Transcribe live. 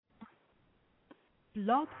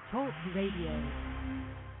Blog Talk Radio.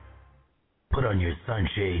 Put on your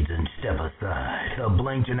sunshades and step aside. The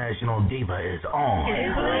Bling International Diva is on.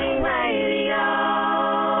 It's Bling Radio.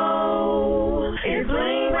 It's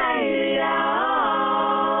Bling Radio.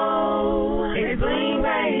 It's Bling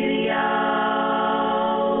Radio.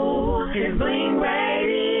 It's Bling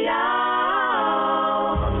Radio.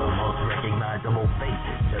 From the most recognizable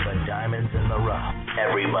faces to the diamonds in the rough,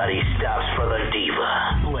 everybody stops for the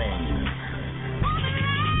Diva. Bling.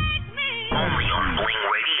 Only on Bling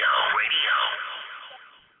Radio.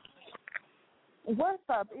 What's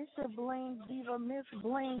up? It's your Bling Diva, Miss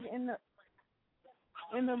Bling in the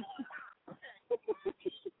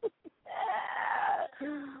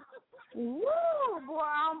Woo, boy,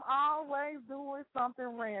 I'm always doing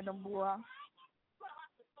something random, boy.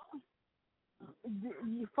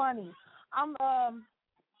 You funny. I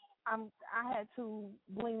had to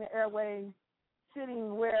bling the airways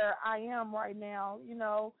sitting where I am right now. You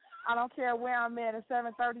know, I don't care where I'm at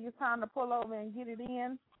 7:30. It's time to pull over and get it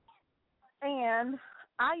in. And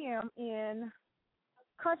I am in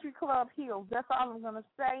Country Club Hills. That's all I'm going to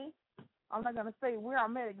say. I'm not going to say where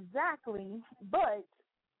I'm at exactly, but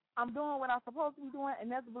I'm doing what I'm supposed to be doing,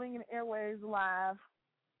 and that's Blinging Airways Live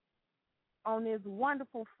on this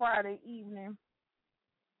wonderful Friday evening.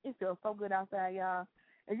 It feels so good outside, y'all.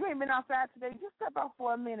 If you ain't been outside today, just step out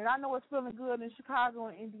for a minute. I know it's feeling good in Chicago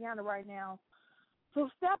and Indiana right now. So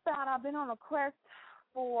step out. I've been on a quest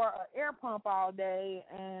for an air pump all day,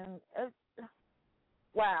 and it's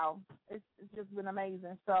just been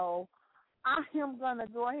amazing. So I am going to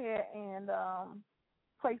go ahead and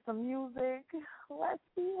play some music. Let's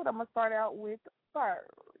see what I'm going to start out with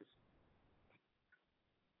first.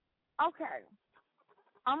 Okay.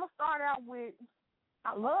 I'm going to start out with,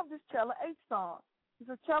 I love this Chella H song. It's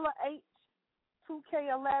a Chella H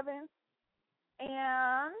 2K11,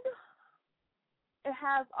 and it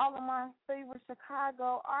has all of my favorite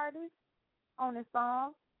Chicago artists on this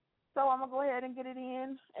song. So I'm going to go ahead and get it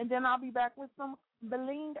in, and then I'll be back with some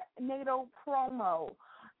Bling NATO promo.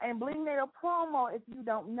 And Bling NATO promo, if you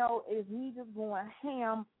don't know, is me just going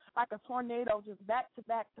ham like a tornado, just back to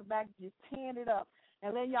back to back, just tearing it up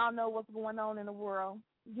and letting y'all know what's going on in the world.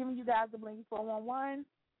 Giving you guys the Bling 411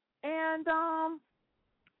 and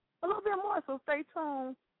a little bit more, so stay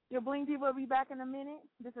tuned. Your Bling Diva will be back in a minute.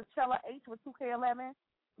 This is Chella H with 2K11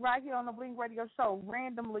 right here on the Bling Radio Show,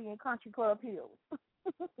 randomly in Country Club Hills.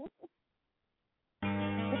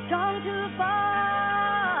 It's gone too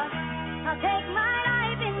far. I'll take my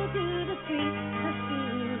life into the streets to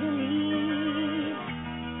see relief.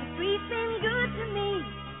 The streets been good to me.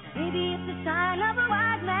 Maybe it's the sign of a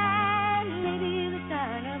wise man. Maybe the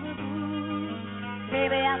sign of a fool.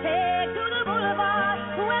 Maybe I'll take to the boulevard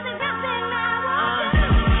where there's nothing I want to do.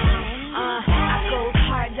 I go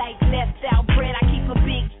hard like left out bread. I keep a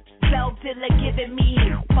big belt till they giving me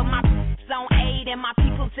for my on 8 and my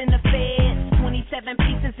people's in the feds. 27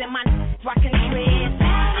 pieces in my rockin' dreads.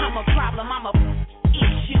 I'm a problem, I'm a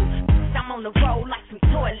issue. I'm on the road like some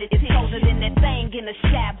toilet. It's colder than that thing in the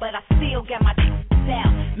shop, but I still got my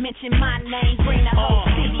out. Mention my name, bring the whole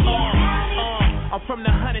city out. I'm from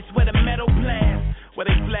the hundreds where the metal blast, where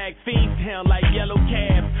they flag fiends down like yellow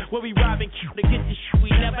cabs, where we robbing cute to get the shit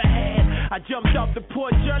we never had. I jumped off the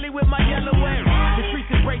porch early with my yellow air. The streets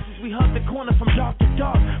and races, we hug the corner from dark to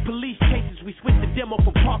dark. Police cases, we switch the demo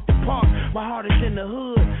from park to park. My heart is in the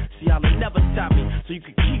hood, so y'all will never stop me, so you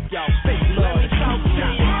can keep y'all faith, Lord. Let me talk to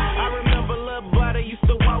you. I remember little butter used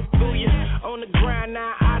to walk through you. On the grind,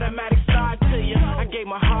 now automatic start to you. I gave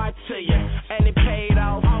my heart to you, and it paid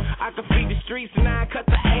off. I could feed the streets, now I cut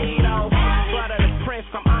the 8 off. Butter the prince,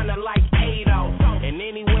 I'm honor like 8 off. And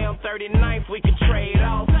anyway on 39th, we can trade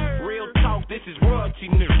off. Real talk, this is royalty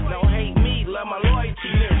news. Don't hate me, love my loyalty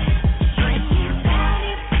news.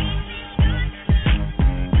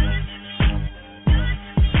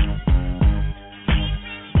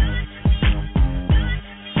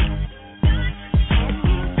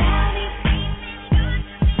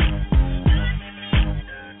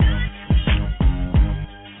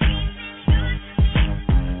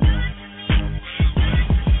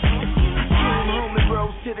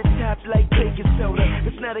 To the top like baking soda.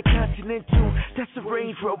 It's not a Continental, that's a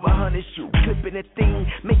Range Rover 100 shoe. Clipping that thing,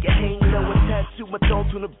 make it hang low and tattoo my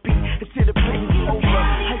thoughts on the beat until the pain's over.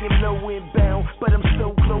 I am low inbound, but I'm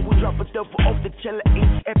so close. We'll drop a double off the Chella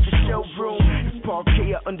H after showroom. It's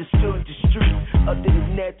Parquet, I understood the streets. Other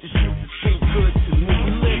than that, the streets has been good to me.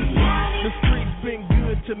 The streets been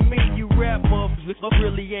good to me. You rap motherfuckers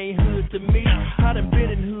really ain't hood to me. I done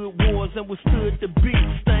been in hood wars and withstood the beat.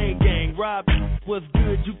 Stain gang, rob what's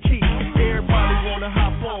good you keep. Everybody wanna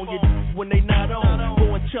hop on you when they not on.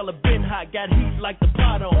 Go and tell a Ben hot, got heat like the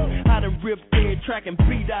pot on. I done ripped dead track and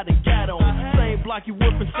beat out and got on. Same block you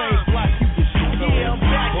whipping, same block you can shoot on. Yeah, I'm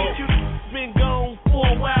back at you. Been gone for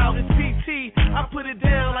a while. This PT, I put it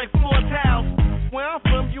down like 4 towels. Where I'm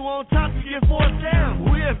from, you on top, you get forced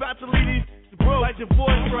down. We're about to leave these bro like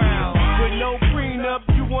divorce trial. With no prenup,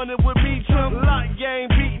 you want it with me, Trump. Lock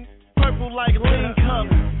game beating, purple like Bling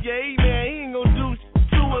cup. Yeah, man, he ain't gonna do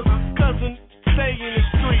to us. Cousin, stay in the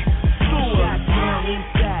streets. Shot down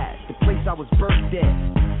inside, the place I was birthed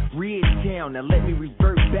at. Ridge Town, now let me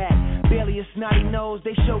revert back. Barely a snotty nose,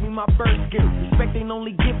 they showed me my first skill. Respect ain't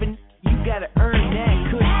only given, you gotta earn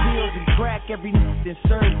that. Kush pills and crack every then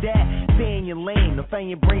serve that. Stay in your lane, no find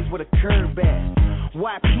your brains with a curve at.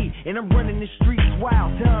 YP, and I'm running the streets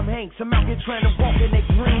wild. Tom Hanks, I'm out here trying to walk in that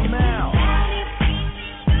green mile.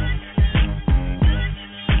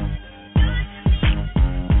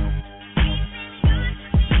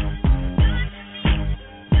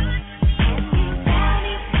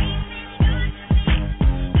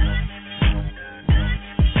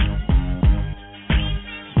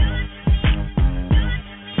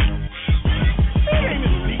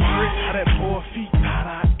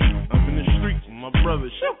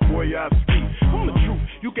 Brothers, boy, I speak. I'm the truth.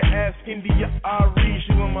 You can ask India, I read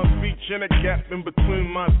you on my speech and a gap in between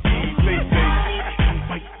my teeth. They say,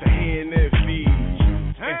 bite the hand that feeds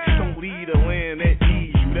you, and don't lead a land that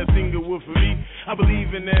needs you. That finger wood for me. I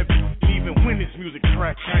believe in that. Even when this music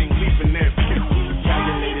track, I ain't leaving that.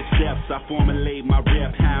 Calculated steps, I formulate my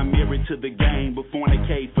rep. How I'm married to the game, but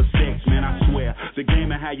fornicate for sex, man. I swear, the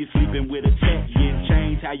game of how you sleeping with a tech, yeah,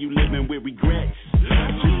 change how you living with regrets.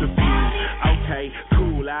 Just a few. Okay,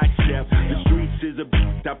 cool, I accept. The streets is a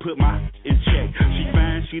I put my in check. She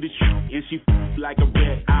fine, she the truth, and she like a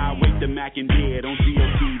red. I wake the Mac and dead on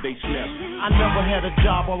GOT, they slept. I never had a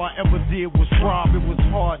job, all I ever did was rob. It was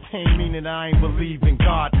hard, ain't meaning I ain't believe in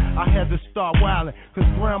God. I had to start wildin', cause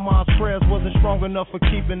grandma's prayers wasn't strong enough for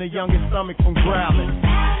keeping the youngest stomach from growling.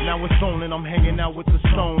 Now it's on and I'm hanging out with the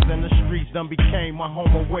Stones, and the streets done became my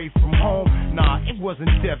home away from home. Nah, it wasn't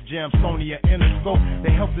Def Jam, Sony, or Interscope.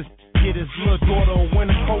 They helped us get his little daughter a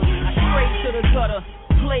winter coat. I straight to the gutter,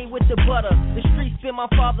 play with the butter. The streets been my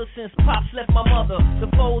father since Pops left my mother. The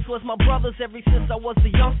foes was my brothers ever since I was a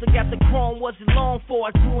youngster. Got the chrome, wasn't long for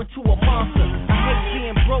I grew into a monster. I hate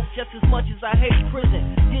being broke just as much as I hate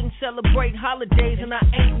prison. Didn't celebrate holidays and I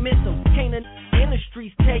ain't miss them. Can't in the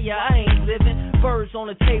streets tell ya I ain't living. Birds on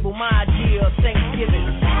the table, my idea of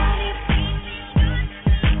Thanksgiving.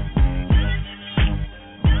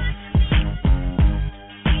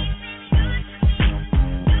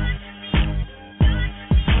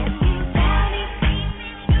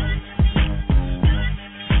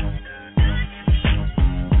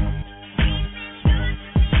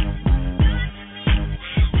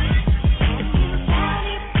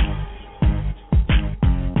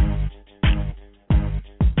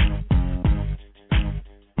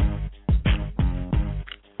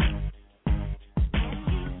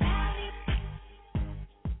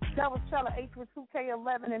 That was Shelly H with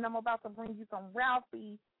 2K11, and I'm about to bring you some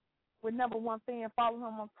Ralphie with number one fan. Follow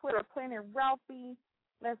him on Twitter, Planet Ralphie.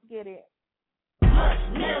 Let's get it.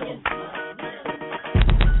 Millions.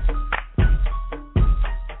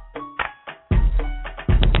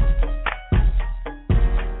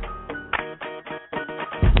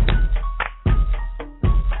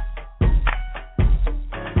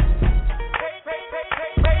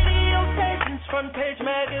 Radio stations, front page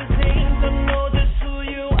magazines, I know just who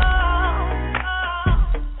you are.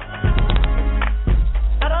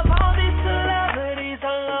 Out of all these celebrities, I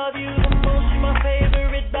love you the most. You're my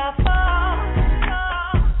favorite by far.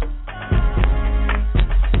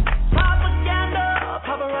 Propaganda,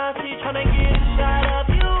 paparazzi trying to get a shot of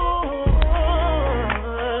you.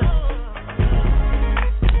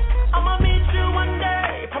 I'ma meet you one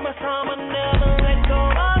day. Promise I'ma never let go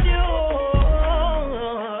of you.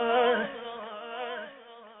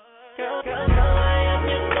 Girl, I am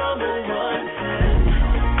your number one fan.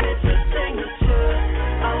 It's your signature.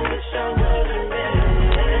 I wish I was a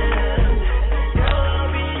man. Girl, I'll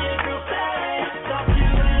be your groupie. Talk to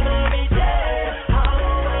you every day.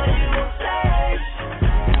 However you will say.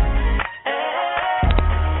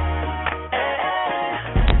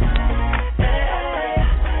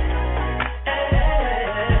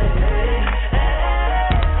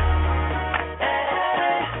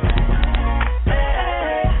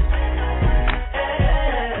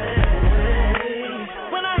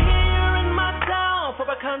 When I hear you're in my town for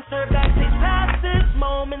a concert, backstage passes,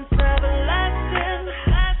 moments everlasting.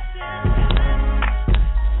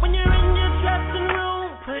 When you're in your dressing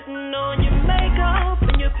room, putting on your makeup,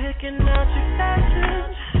 and you're picking out your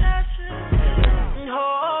fashion.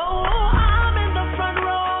 Oh.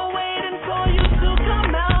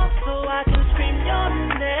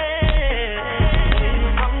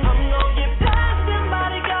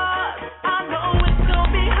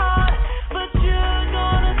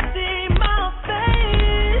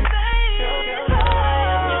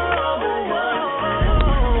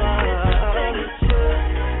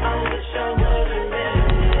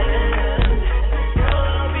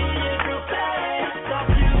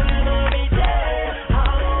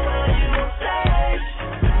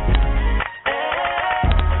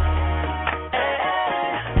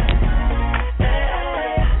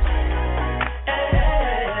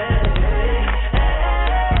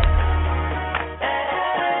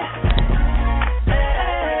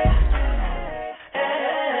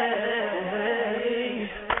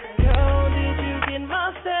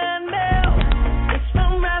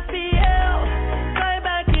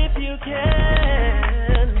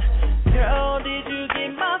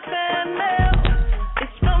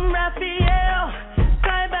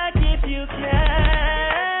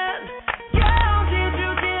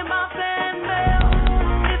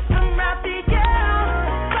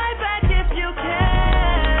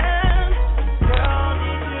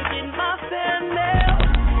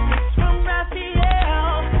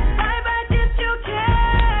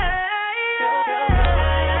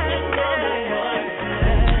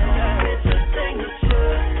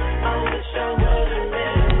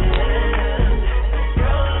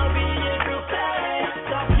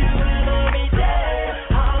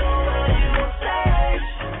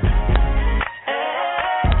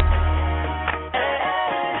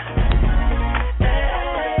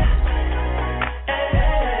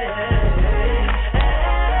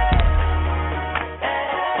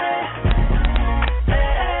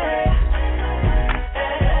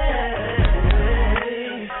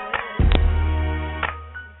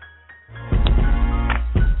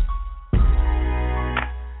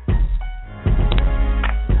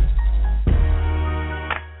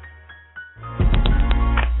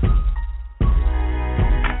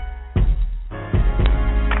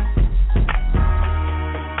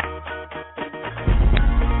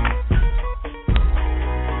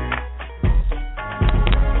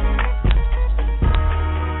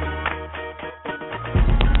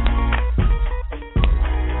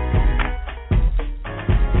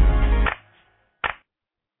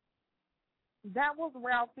 That was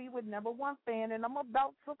Ralphie with Number One Fan, and I'm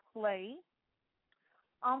about to play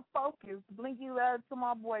I'm Focused. Blinky love to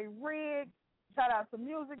my boy Rig. Shout out to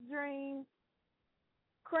Music Dreams.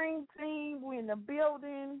 Cream Team, we in the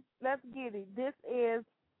building. Let's get it. This is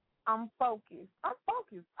I'm Focused. I'm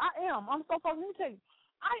focused. I am. I'm so focused. Let me tell you,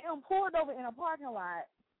 I am pulled over in a parking lot,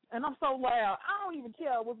 and I'm so loud. I don't even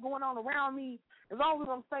care what's going on around me. As long as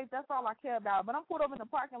I'm safe, that's all I care about. But I'm pulled over in the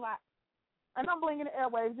parking lot, and I'm blinging the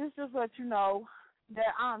airwaves. This just let you know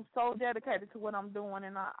that I'm so dedicated to what I'm doing,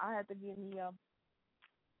 and I had to give me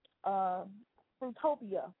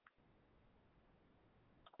Fruitopia.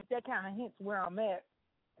 That kind of hints where I'm at.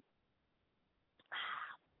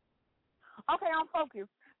 Okay, I'm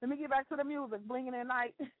focused. Let me get back to the music. Blinging at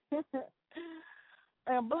night.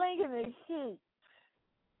 And blinging the heat.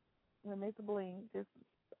 Let me make the bling. Just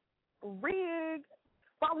Rig.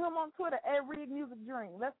 Follow him on Twitter at Rig Music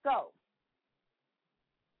Dream. Let's go.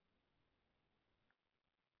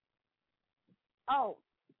 Oh,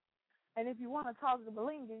 and if you want to talk to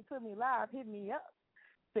Bling to me live, hit me up.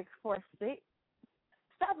 646-716-9719.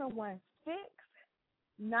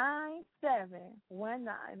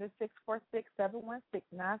 It's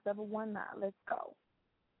 646-716-9719. Let's go.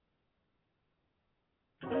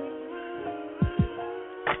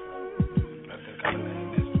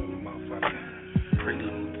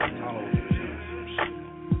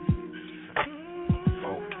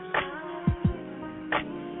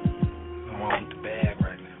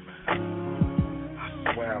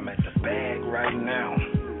 I'm at the bag right now.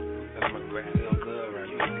 That's my grass feel good right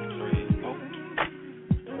now.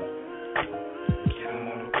 Get him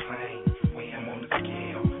on the plane, weigh him on the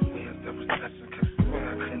scale. Where's the recession? Cause I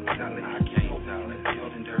couldn't tell it. I can't tell it.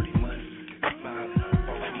 Building dirty money, you can smile it.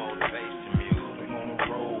 That motivation music. Put him on the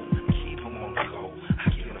road, keep him on the go. I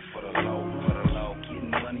get him for the low. Getting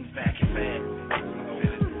money back and back. Feel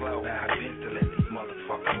it slow. I've been to let these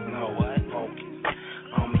motherfuckers know what focus.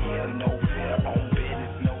 I'm here, no fear, on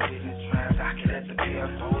business, no business, trying to dock it at the pier.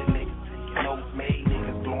 So it niggas taking notes, made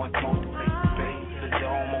niggas blowing smoke to take the space. The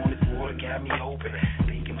dome on this water got me open.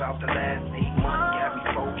 Thinking about the last 8 months got me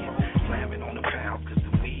focused. Slamming on the pounds cause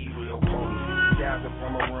the weed real potent. Dazzle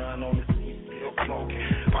from a run on the sea, still smoking.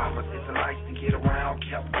 Papa hit the lights to get around,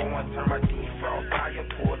 kept going. Turn my defrost, tire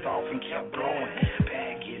pulled off and kept blowing.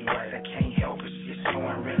 Bag getting right, I can't help it. Shit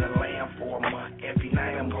showing, rent a lamb for a month. Every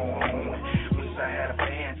night I'm going home. I had a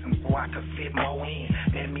phantom so I could fit more in.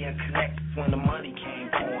 Met me a connect when the money came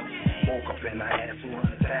pouring. Woke up and I had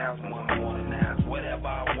 200,000 one morning. Now it's whatever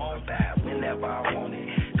I want, buy whenever I want it.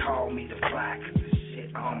 Call me the fly, cause the shit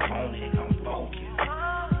I'm on it. I'm focused.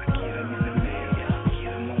 I get him in the mail, get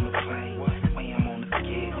him on the plane, weigh him on the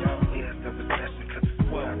scale. Where's the recession? Cause I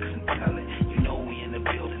swear I couldn't tell it. You know we in the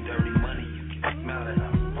building, dirty money, you can smell it.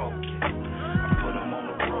 I'm focused. I put him on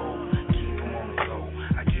the road, keep him on the go.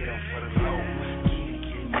 I get him for the low.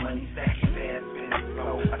 Money stacking fast, spinning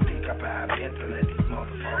slow. I think I buy a bet to let these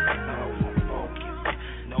motherfuckers know I'm focused.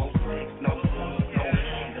 No sticks, no scenes, no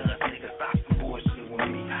handguns. Nigga, stop some bullshit with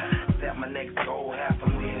me. Set my next goal,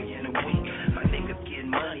 $500,000 a week. My niggas getting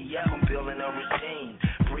money, yeah, I'm building a regime.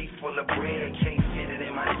 Brief full of bread, can't fit it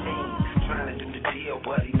in my jeans. Trying to do the deal,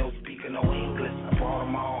 buddy, no speaker, no English. I brought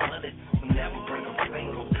them all hundreds, we never bring them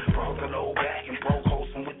singles. Brought the low back and broke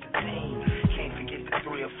hosting with the team. Can't forget the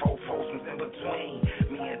 3 or 4 folks in between.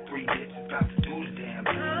 Me and 3 bitches about to do the damn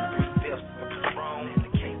thing. 3/5 of Patron in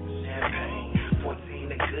the case of champagne.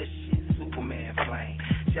 14 of good shit, Superman flame.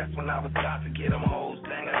 Just when I was about to get them hoes,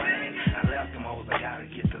 dang a dang. I left them hoes, I gotta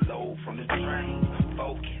get the load from the train.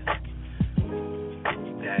 Focus.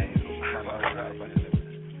 Dang, how about that?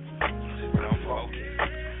 But I'm focused.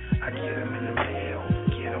 I get them in the mail,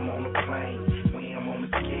 get them on the plane, weigh them on the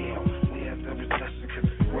scale. Where's the recession? Cause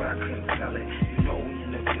I swear I couldn't tell it. You know we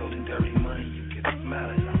in the building, dirty money, you can smell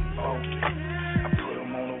it. I'm focused. I put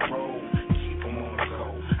them on the road, keep them on the go.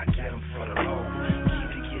 I get them for the low.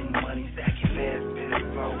 Keep it getting money, stacking fast, spinning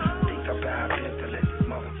slow. Think I buy a bet to let these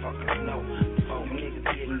motherfuckers know. So niggas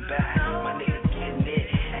getting back, my niggas getting it.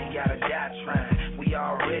 Ain't gotta die trying, we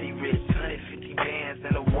already rich. 150 bands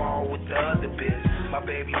in the wall with the other bitch. My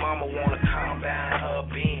baby mama wanna combine her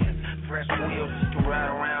Benz. Fresh wheels, she can ride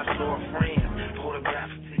around, show her friends. Photograph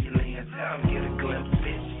it to your lens, tell them get a glimpse,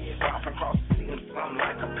 bitch. Drop across the ceiling, something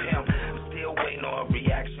like a pimp. I'm still waiting on a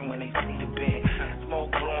reaction when they see the bend.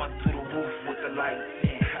 Smoke blowing through the roof with the lights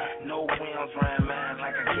in. No wheels round mine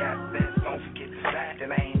like a gas sense. Don't forget the fact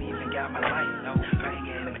that I ain't even got my lights. No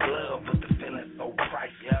banging in the glove, but the feeling's so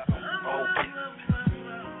priceless. Focus.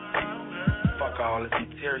 Fuck all this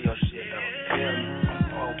material shit, though. Feel me? I'm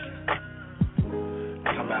focused.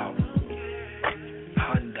 Talk about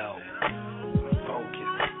hundo. I'm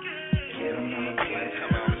focused. Get them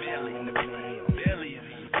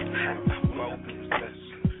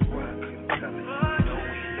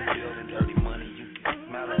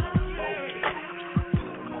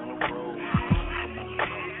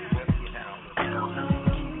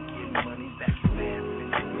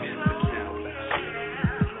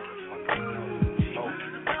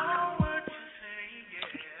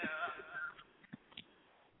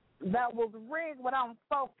That was Rig when I'm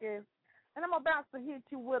focused. And I'm about to hit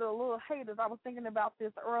you with a little haters. I was thinking about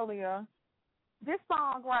this earlier. This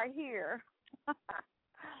song right here,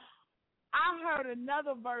 I heard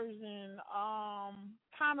another version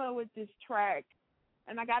kind of with this track,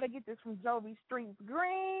 and I got to get this from Jovi Streets.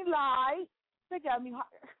 Green Light. They got me hot.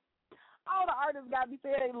 All the artists got me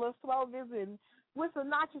saying their little slogans, and with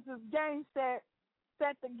Sinatra's game set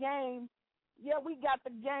the game. Yeah, we got the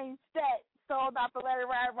game set. So I'm about to let it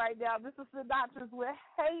ride right now. This is Sinatra's with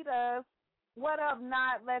Haters. What up,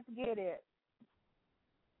 Not? Let's get it.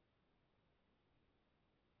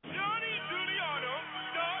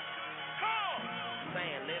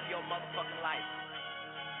 Saying, live your motherfucking life.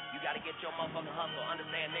 You gotta get your motherfucking hustle.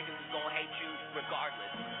 Understand niggas is gonna hate you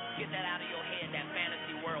regardless. Get that out of your head, that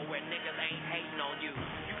fantasy world where niggas ain't hating on you.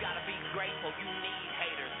 You gotta be grateful. You need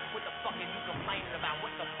haters. What the fuck are you complaining about?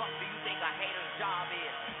 What the fuck do you think a hater's job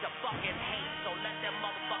is? To fucking hate. So let them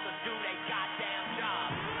motherfuckers do their goddamn job.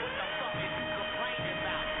 What the fuck are you complaining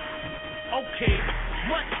about? Okay,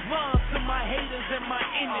 much love to my haters and my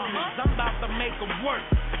enemies. I'm about to make them work.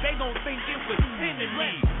 They gon' think it was sending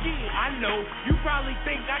me. I know, you probably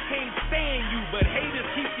think I can't stand you, but haters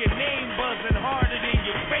keep your name buzzing harder than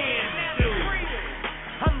your fans do.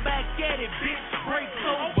 I'm back at it, bitch, breaks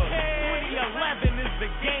over. 2011 is the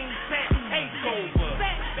game set takeover.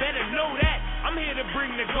 Better know that, I'm here to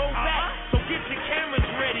bring the gold back. So get your cameras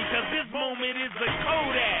ready, cause this moment is the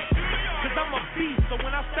Kodak. Cause I'm a beast, so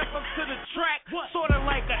when I step up to the track, sorta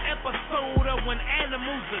like an episode of when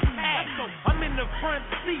animals attack. I'm in the front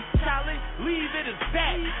seat, Charlie, leave it as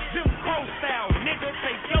that. Jim Crow style, nigga,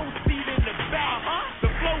 take your seat in the back.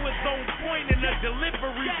 The flow is on point and the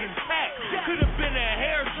delivery's intact. Could've been a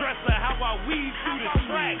hairdresser, how I weave through the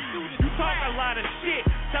track. You talk a lot of shit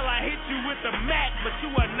till I hit you with the Mac, but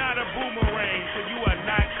you are not a boomerang, so you are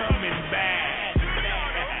not coming back.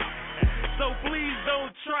 So please don't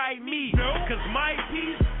try me, cause my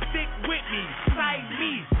piece stick with me, side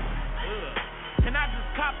me. Can I just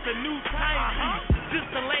cop the new timepiece, just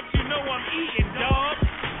to let you know I'm eating, dog?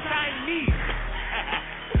 Chinese.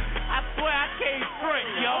 I swear I can't front,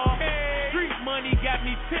 y'all. Street money got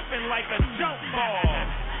me tipping like a jump ball.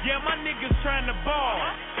 Yeah, my niggas trying to ball.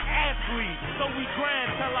 Athletes, so we grind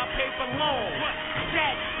till I pay for loans.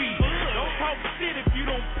 Jack feet, don't talk shit if you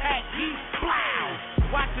don't pack heat. Blow.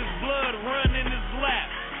 Watch his blood run in his lap.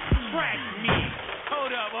 Track me.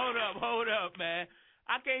 Hold up, man.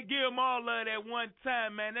 I can't give them all of that one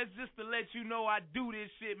time, man. That's just to let you know I do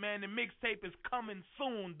this shit, man. The mixtape is coming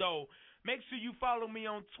soon, though. Make sure you follow me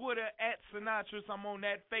on Twitter at Sinatra's. I'm on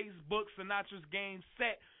that Facebook, Sinatra's Game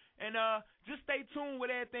Set. And just stay tuned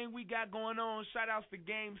with everything we got going on. Shout outs to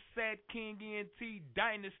Game Set, King ENT,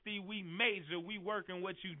 Dynasty. We major. We working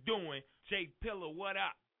what you doing. Jay Pillar, what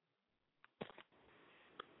up?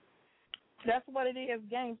 That's what it is.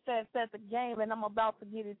 Game set the game, and I'm about to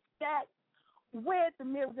get it set with the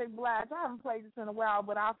Mary J. Blige. I haven't played this in a while,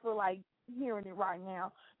 but I feel like hearing it right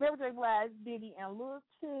now. Mary J. Blige, Diddy, and Lil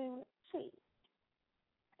Chi,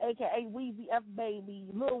 a.k.a. Weezy F Baby,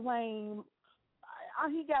 Lil Wayne.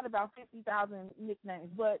 He got about 50,000 nicknames,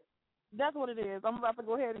 but that's what it is. I'm about to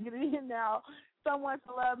go ahead and get it in now. Someone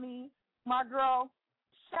to Love Me. My girl,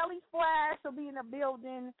 SHELLY Flash, will be in the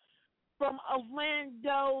building from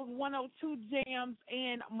Orlando's 102 Jams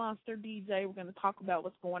and Monster DJ. We're going to talk about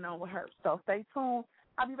what's going on with her. So stay tuned.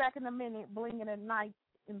 I'll be back in a minute, blinging at night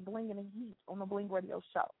and blinging at heat on the Bling Radio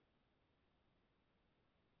Show.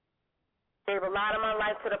 Gave a lot of my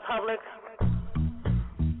life to the public,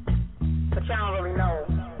 but y'all don't really know.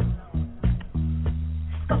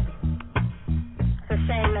 It's a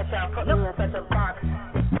shame that y'all put me in such a box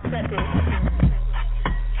setting.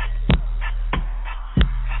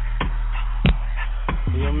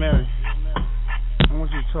 Yo, Mary, I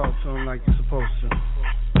want you to talk to him like you're supposed to.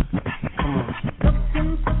 Come on.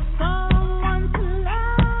 Looking for someone to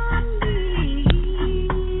love me.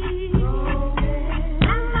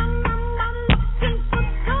 And I'm looking for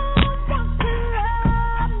someone to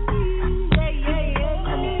love me.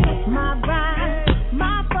 Yeah. My bride,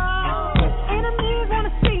 my boss. Enemies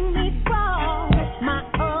wanna see me fall. My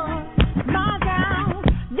up, my down.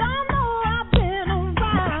 Y'all know I've been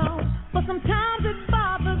around, but sometimes it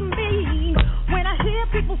bothers me when I hear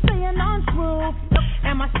people saying untruth.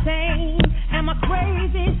 Am I sane? Am I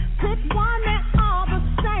crazy? Pick one, they're all the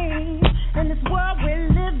same. In this world we're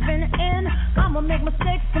living in, I'ma make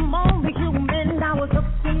mistakes, I'm only human. I was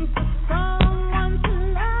looking for someone to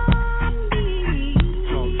love me.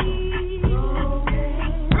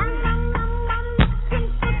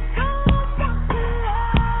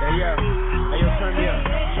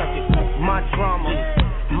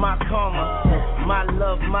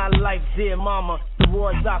 Dear mama, the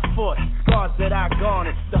wars I fought, scars that I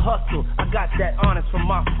garnered, the hustle, I got that honest from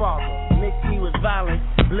my father. Mix me with violence,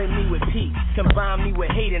 blend me with peace, combine me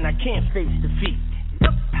with hate and I can't face defeat.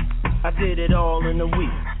 I did it all in a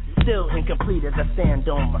week, still incomplete as I stand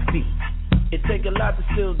on my feet. It take a lot to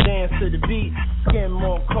still dance to the beat, skin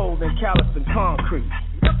more cold than callous and concrete.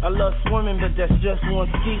 I love swimming, but that's just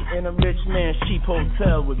one ski in a rich man's cheap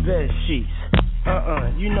hotel with bed sheets.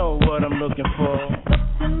 You know what I'm looking for.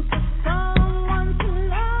 Looking for someone to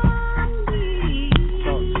love me.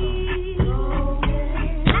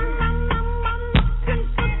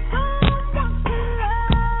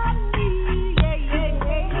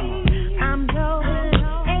 I'm no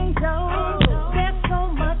angel. There's so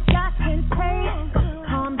much I can take.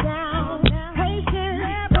 Calm down,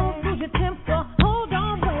 patience. Don't lose your temper. Hold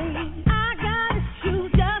on, wait. I got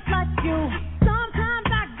issues just like you. Sometimes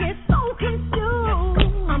I get so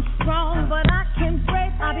confused. I'm strong, but I can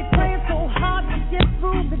break. I be praying so hard to get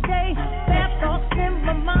through the day. Bad thoughts in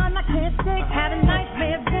my mind I can't shake. Having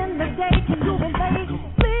nightmares in the day. Can you relate?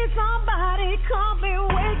 Please, somebody come and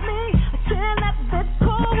wake me. I can't let this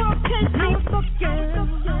cold world take me.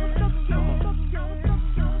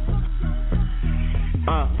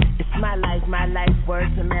 It's my life, word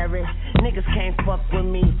to Mary. Niggas can't fuck with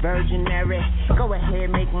me, Virgin Mary. Go ahead,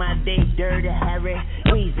 make my day dirty, Harry.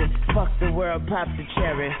 Weezy, fuck the world, pop the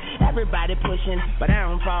cherry. Everybody pushing, but I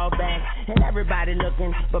don't fall back. And everybody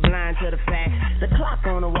looking, but blind to the facts. The clock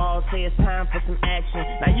on the wall say it's time for some action.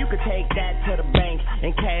 Now you could take that to the bank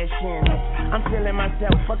and cash in. I'm feeling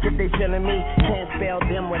myself, fuck if they feeling me. Can't spell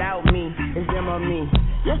them without me, it's them or me.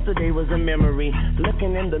 Yesterday was a memory,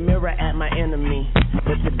 looking in the mirror at my enemy.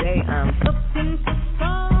 But today I'm looking for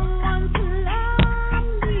someone to love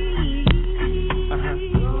me.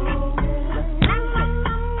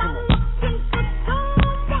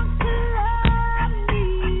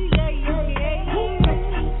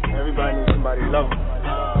 Everybody needs somebody to love them.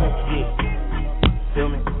 Yeah. Feel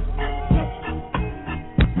me?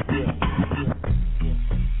 Yeah.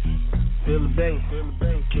 Feel the bass.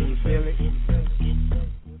 Can you feel it?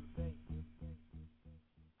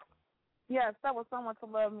 Yes, that was Someone to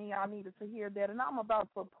Love Me. I needed to hear that. And I'm about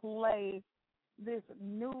to play this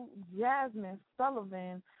new Jasmine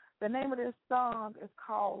Sullivan. The name of this song is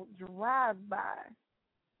called Drive By.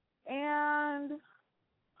 And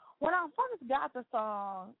when I first got the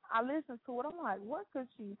song, I listened to it. I'm like, what could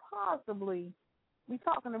she possibly be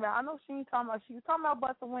talking about? I know she was talking about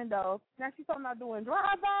busting windows. Now she's talking about doing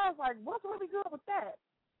drive-bys. Like, what's really good with that?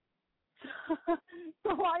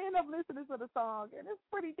 So I end up listening to the song, and it's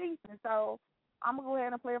pretty decent. So I'm going to go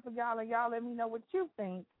ahead and play it for y'all, and y'all let me know what you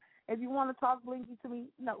think. If you want to talk Blingy to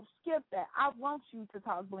me, no, skip that. I want you to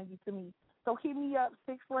talk Blingy to me. So hit me up,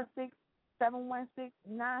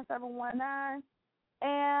 646-716-9719,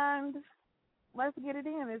 and let's get it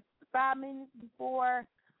in. It's 5 minutes before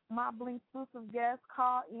my Bling exclusive guest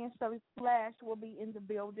call in. Shelly Splash will be in the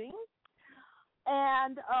building.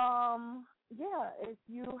 And, yeah, if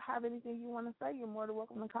you have anything you want to say, you're more than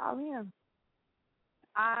welcome to call in.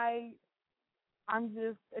 I'm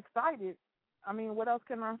just excited. I mean, what else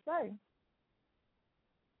can I say?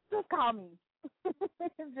 Just call me.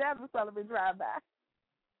 Jasmine Sullivan, Drive By.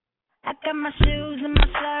 I got my shoes and my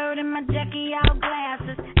shirt and my jacket, all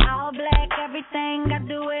glasses, all black, everything I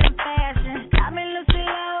do it in fashion. Got me Lucy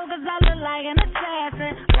low, cause I look like an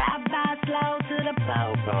assassin. Drive by slow to the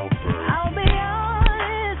po-po. I'll be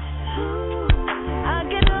honest, I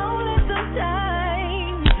get lonely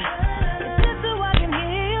sometimes. It's just so I can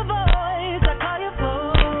hear your voice, I call your phone.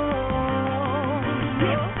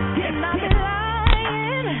 And I'll be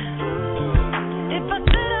lying if I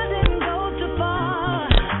said I didn't go too far.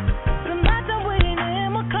 Tonight I'm waiting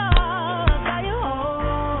in my car by your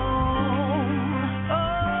home.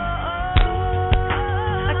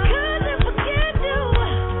 I couldn't forget you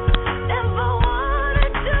if I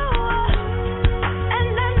wanted to.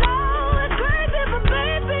 And I know it's crazy, but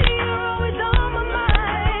baby, you're always on my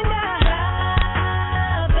mind.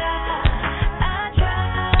 I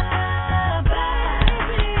drive by.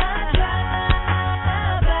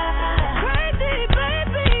 Crazy,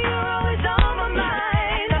 baby, you're always on my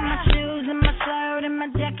mind. Got my shoes and my shirt and my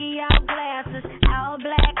jacket, all glasses, all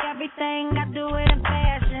black, everything I do it in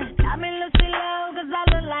fashion. Got me Lucy low, cause I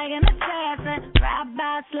look like an assassin. Drive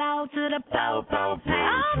by slow to the po-po.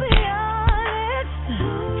 I'll be honest,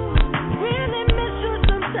 really miss you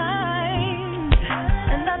sometimes.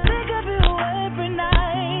 And I think of you every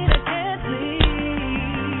night, I can't sleep.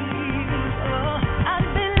 I'd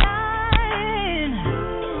be lying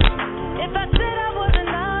if I said I wasn't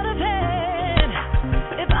out of hand.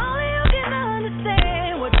 If only you can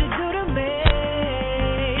understand what you do to me.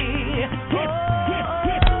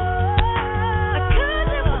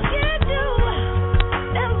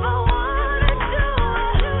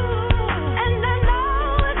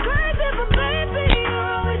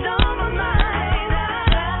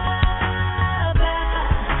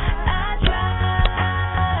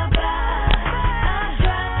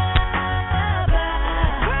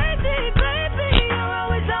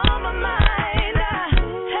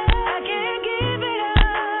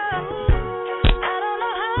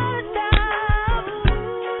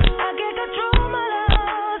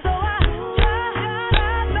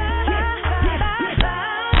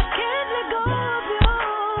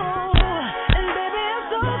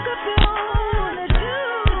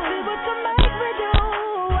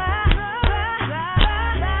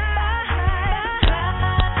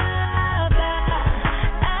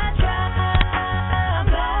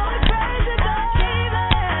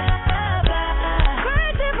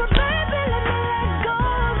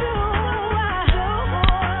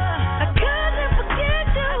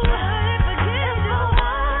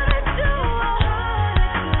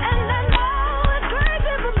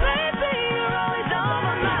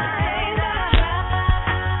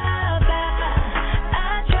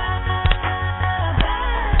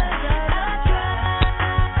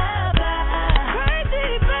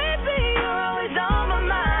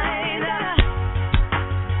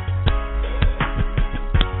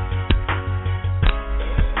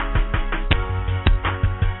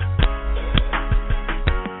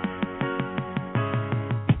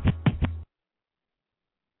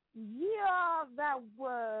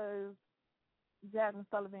 Jasmine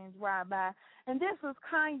Sullivan Drive By. And this is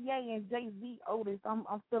Kanye and Jay-Z Otis. I'm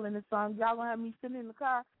feeling this song. Y'all gonna have me sitting in the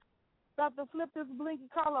car. About to flip this blinky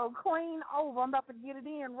color clean over. I'm about to get it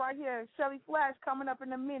in right here. Shelly Flash coming up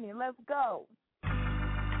in a minute. Let's go.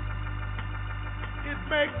 It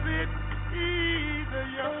makes it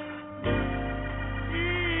easier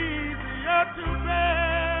to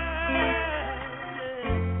bear.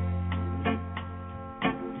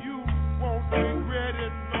 You won't regret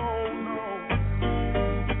it, no.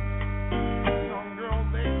 Some girls,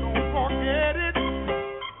 they don't forget it.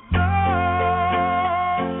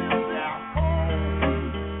 Love is their home,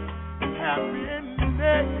 happiness.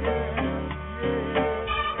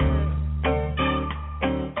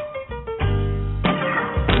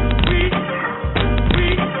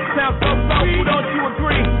 Sounds so soulful, don't you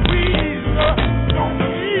agree?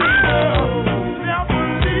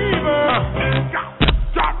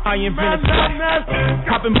 I invented stuff,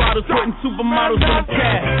 popping bottles, putting supermodels on the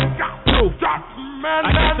cab. Proof,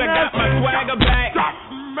 I guess I got my swagger back.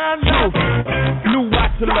 Proof, new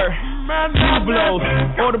watch alert, new blows.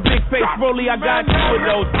 Or the big face rollie, I got two of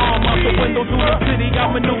those. Arm out the window through the city,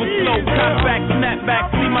 I maneuver slow. Cut back, snap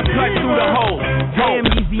back, see my cut through the hole. Damn,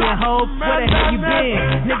 easy and hoes, where the hell you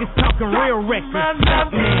been? Niggas talking real reckless,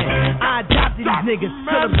 stuff man. I adopted these niggas,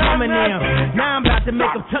 till I'm coming in. Now I'm about to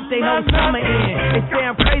make them tuck their whole summer in. They say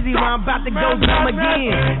I'm crazy, well I'm about to go dumb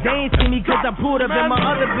again. They ain't see me cause I pulled up in my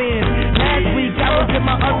other Benz. Last week I was in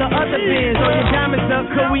my other Benz. Throw your diamonds up,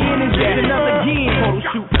 cause we in this bitch another again. Photo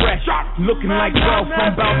shoot fresh, looking like wealth.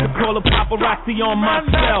 I'm about to call a paparazzi on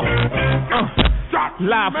myself.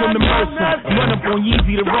 Live from the Mercer, run up on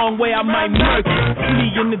Yeezy the wrong way, I might murk it.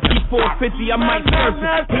 Flee in the T450, I might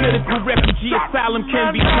surface. Political refugee asylum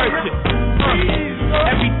can be purchased.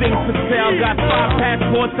 Everything's for sale, got 5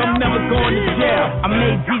 passports, I'm never going to jail. I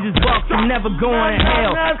made Jesus walk, I'm never going to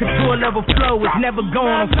hell. Couture level flow is never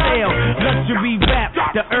going on sale. Luxury rap,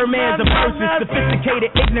 the Hermes of verses.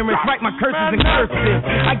 Sophisticated ignorance, write my curses and curses.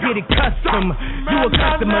 I get it custom, you a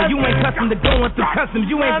customer. You ain't custom to going through customs,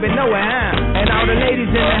 you ain't been nowhere, huh? And all the ladies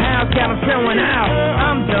in the house got them showing out.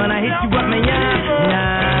 I'm done, I hit you up, man,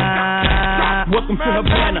 nah. Welcome to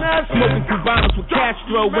Havana, smoking Cubanos with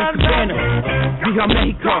Castro and Cabana. Viva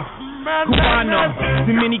Mexico, Cubano,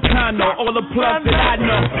 Dominicano, all the plugs that I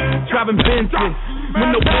know. Driving Benzes with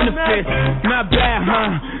no benefits, not bad,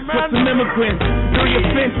 huh? For some immigrants, very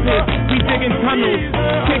offensive. We digging tunnels.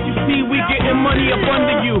 Can't you see we getting money up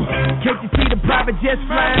under you? Can't you see the private jets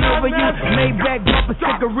flying over you? Maybach bumper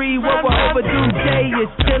stickery, what we're overdue. Jay is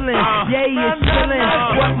chillin', yay is chillin'.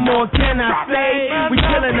 What more can I say? We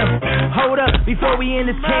chillin' them. Hold up, before we end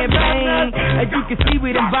this campaign. As you can see,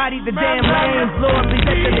 we done bodied the damn lanes. Lord, please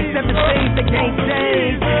let them accept the things they can't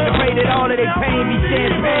change. And pray that all of their pain be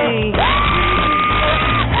champagne.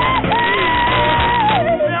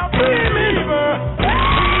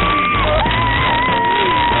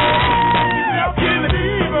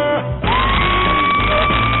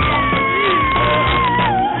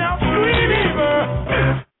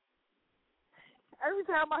 Every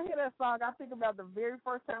time I hear that song, I think about the very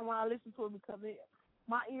first time when I listened to it because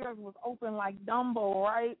my ears was open like Dumbo,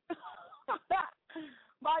 right?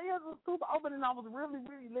 My ears was super open and I was really,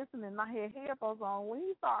 really listening. I had headphones on. When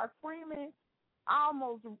he started screaming, I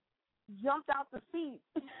almost jumped out the seat.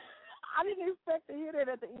 I didn't expect to hear that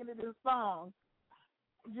at the end of this song.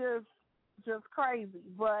 Just crazy.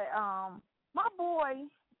 But my boy,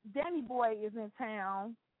 Danny Boy, is in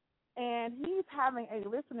town, and he's having a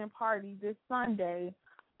listening party this Sunday.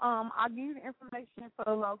 I'll give you the information for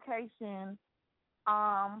the location.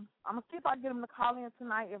 I'm going to see if I get him to call in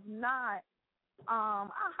tonight. If not, I'll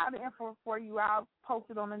have the info for you. I'll post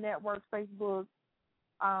it on the network, Facebook,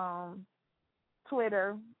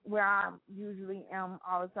 Twitter, where I usually am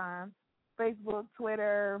all the time. Facebook,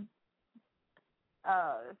 Twitter,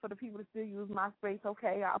 for the people that still use MySpace,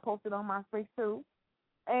 okay, I'll post it on MySpace too.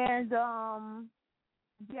 And,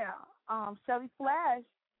 Shelly Flash,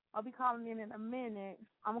 I'll be calling in a minute.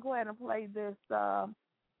 I'm going to go ahead and play this. I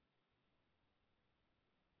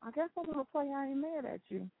guess I'm going to play I Ain't Mad At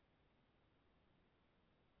You.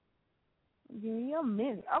 Give me a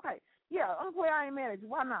minute. Okay, yeah, I'm going to play I Ain't Mad At You.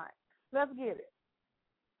 Why not? Let's get it.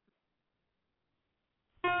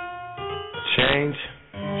 Change?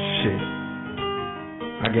 Shit.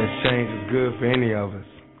 I guess change is good for any of us.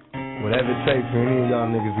 Whatever it takes for any of y'all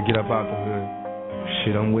niggas to get up out the hood.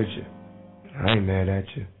 Shit, I'm with you. I ain't mad at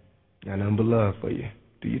you. Got nothing but love for you.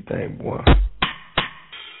 Do your thing, boy.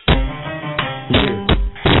 Yeah.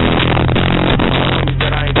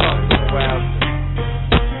 That I ain't talking for a while.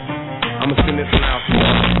 I'ma send this one out for you.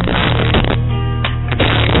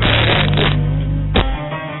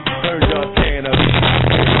 Heard y'all tearing up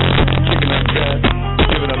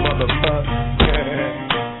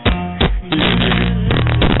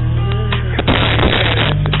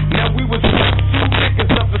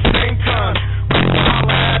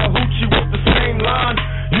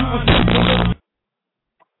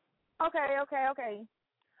okay.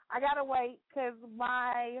 I gotta wait because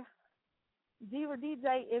my Diva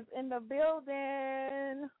DJ is in the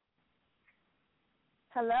building.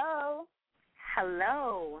 Hello.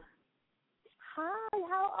 Hello. Hi,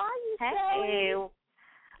 how are you, Hey. Shelly?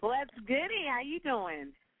 What's goody? How you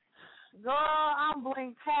doing? Girl, I'm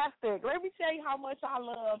Blingtastic. Let me tell you how much I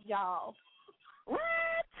love y'all. What?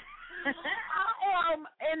 I am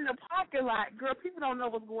in the parking lot. Girl, people don't know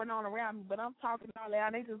what's going on around me, but I'm talking all that,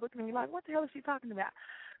 and they just looking at me like, what the hell is she talking about?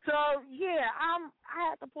 So, yeah, I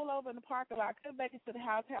had to pull over in the parking lot, come back into the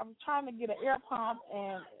house. I was trying to get an air pump,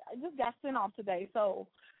 and I just got sent off today. So,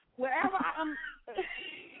 wherever I am,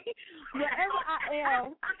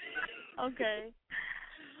 Okay.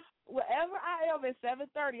 Wherever I am at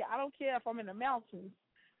 7:30, I don't care if I'm in the mountains.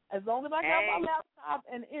 As long as I got my laptop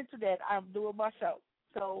and the internet, I'm doing my show.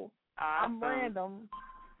 So, awesome. I'm random.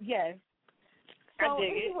 Yes. So, I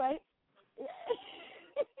dig anyway,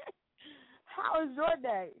 how is your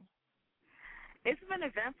day? It's been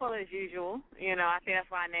eventful as usual. You know, I think that's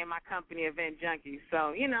why I named my company Event Junkie.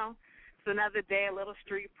 So, you know, it's another day, a little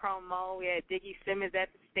street promo. We had Diggy Simmons at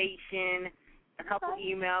the station, a couple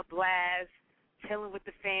email blasts, chilling with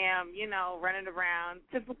the fam, you know, running around.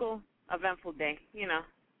 Typical eventful day, you know.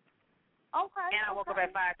 Okay. And I woke up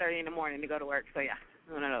at 5:30 in the morning to go to work. So, yeah,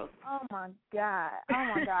 one of those. Oh, my God.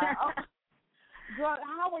 Oh. Girl,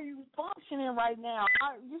 how are you functioning right now?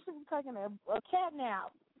 You should be taking a cat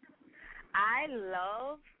nap. I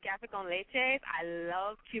love café con leches. I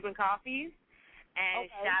love Cuban coffees. And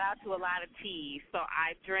shout out to a lot of teas. So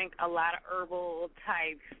I drink a lot of herbal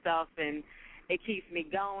type stuff, and it keeps me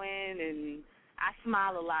going, and I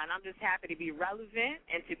smile a lot. And I'm just happy to be relevant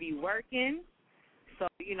and to be working. So,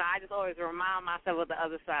 you know, I just always remind myself of the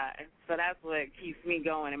other side. So that's what keeps me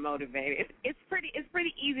going and motivated. It's pretty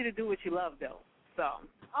easy to do what you love, though. So.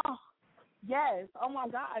 Oh, yes. Oh, my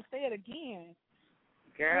God. Say it again.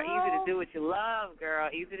 Girl, easy to do what you love, girl.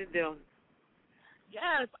 Easy to do.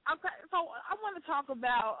 Yes. Okay. So I want to talk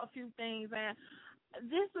about a few things, and I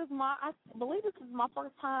believe this is my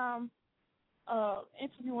first time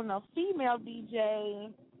interviewing a female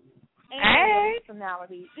DJ and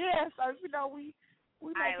personality. Yes. So, you know, we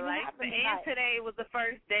I like it. And today was the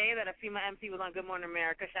first day that a female MC was on Good Morning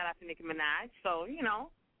America. Shout out to Nicki Minaj. So, you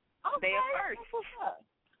know, they are first.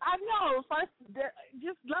 I know. First,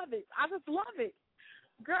 just love it. I just love it.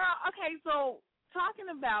 Girl, okay, so talking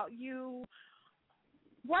about you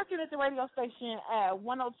working at the radio station at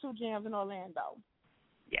 102 Jams in Orlando.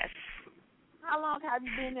 Yes. How long have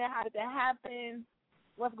you been there? How did that happen?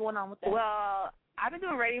 What's going on with that? Well, I've been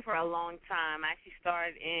doing radio for a long time. I actually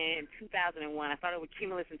started in 2001. I started with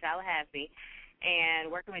Cumulus in Tallahassee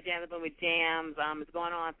and working with Jams with Jams. It's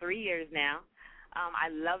going on 3 years now. I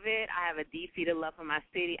love it. I have a deep-seated love for my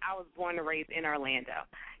city. I was born and raised in Orlando.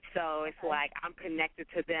 So it's like I'm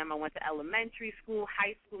connected to them. I went to elementary school,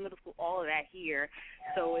 high school, middle school, all of that here.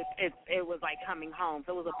 So it was like coming home.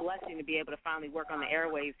 So it was a blessing to be able to finally work on the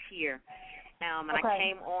airwaves here. And I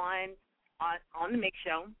came on the mix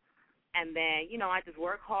show. And then, you know, I just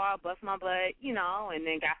worked hard, bust my butt, you know, and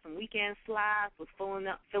then got some weekend slots, was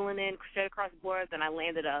filling in straight across the board. Then I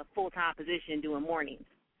landed a full-time position doing mornings.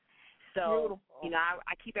 So, you know,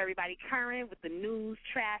 I keep everybody current with the news,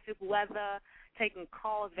 traffic, weather, taking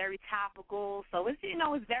calls, very topical. So it's, you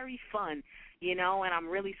know, it's very fun, you know, and I'm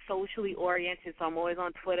really socially oriented. So I'm always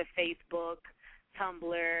on Twitter, Facebook,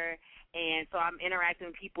 Tumblr, and so I'm interacting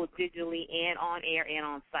with people digitally and on air and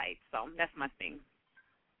on site. So that's my thing.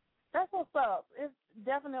 That's what's up. It's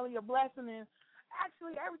definitely a blessing. And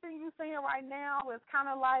actually, everything you're saying right now is kind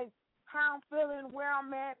of like how I'm feeling, where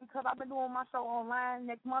I'm at, because I've been doing my show online.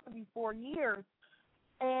 Next month will be 4 years.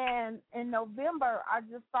 And in November, I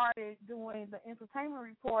just started doing the entertainment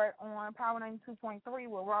report on Power 92.3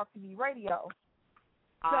 with Raw TV Radio.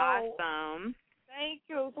 Awesome. Thank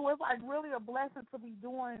you. So it's like really a blessing to be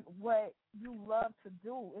doing what you love to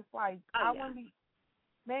do. It's like I wouldn't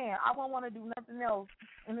want to do nothing else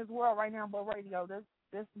in this world right now but radio.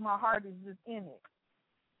 This my heart is just in it.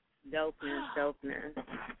 Dopeness.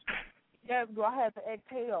 Yes, girl, I had to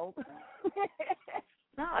exhale.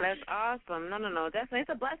 No, that's awesome. No, definitely.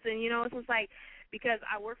 It's a blessing. You know, it's just like, because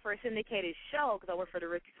I work for a syndicated show, because I work for the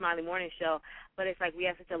Ricky Smiley Morning Show, but it's like we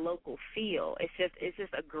have such a local feel. It's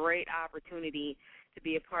just a great opportunity to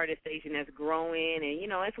be a part of a station that's growing. And, you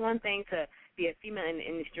know, it's one thing to be a female in the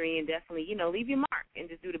industry and definitely, you know, leave your mark and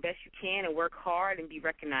just do the best you can and work hard and be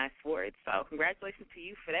recognized for it. So congratulations to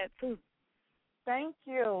you for that, too. Thank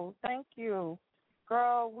you.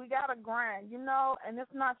 Girl, we got to grind, you know, and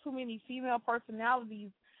it's not too many female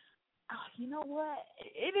personalities. You know what?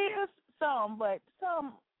 It is some, but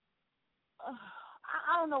some,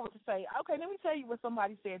 I don't know what to say. Okay, let me tell you what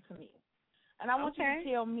somebody said to me. And I want you to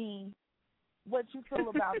tell me what you feel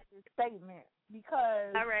about this statement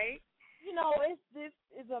because, all right, you know, this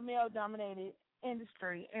is a male-dominated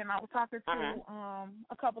industry, and I was talking to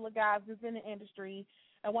a couple of guys that's in the industry,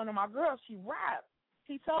 and one of my girls, she rapped.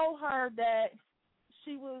 He told her that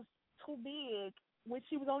she was too big when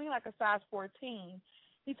she was only like a size 14.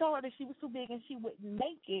 He told her that she was too big and she wouldn't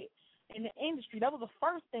make it in the industry. That was the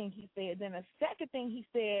first thing he said. Then the second thing he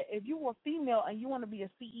said, if you were female and you want to be a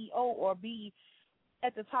CEO or be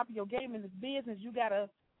at the top of your game in this business, you got to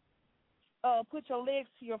put your legs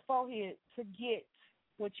to your forehead to get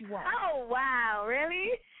what you want. Oh, wow,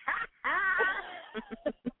 really?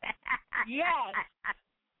 Yes.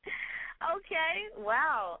 Okay,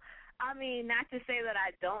 wow. I mean, not to say that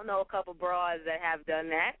I don't know a couple broads that have done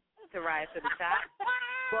that to rise to the top,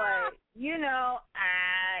 but,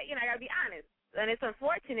 I got to be honest. And it's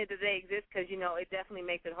unfortunate that they exist because, it definitely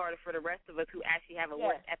makes it harder for the rest of us who actually have a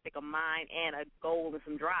work ethic of mind and a goal and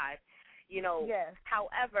some drive.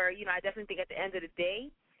 However, I definitely think at the end of the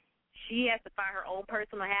day, she has to find her own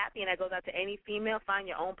personal happy, and that goes out to any female. Find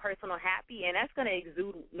your own personal happy, and that's going to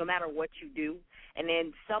exude no matter what you do. And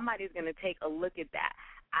then somebody's going to take a look at that.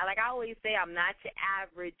 I always say, I'm not your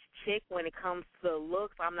average chick when it comes to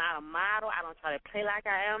looks. I'm not a model. I don't try to play like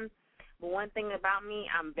I am. But one thing about me,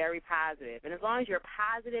 I'm very positive. And as long as you're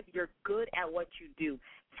positive, you're good at what you do.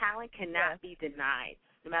 Talent cannot be denied.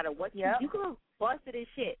 No matter what you do, you can bust it as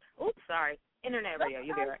shit. Oops, sorry. Internet radio,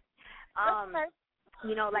 you'll be right.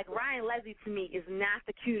 Like Ryan Leslie to me is not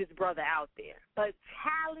the cutest brother out there, but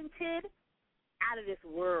talented out of this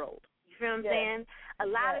world. You feel what I'm saying? A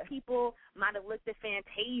lot of people might have looked at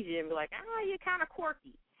Fantasia and be like, you're kind of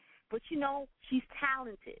quirky. But, she's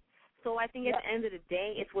talented. So I think at the end of the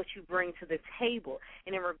day, it's what you bring to the table.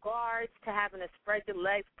 And in regards to having to spread your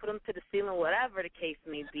legs, put them to the ceiling, whatever the case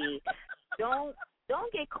may be, don't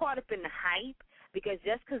get caught up in the hype. Because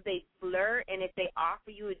just because they flirt and if they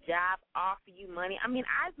offer you a job, offer you money. I mean,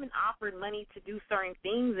 I've been offered money to do certain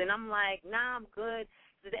things, and I'm like, nah, I'm good.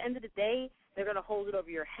 So at the end of the day, they're going to hold it over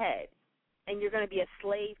your head. And you're going to be a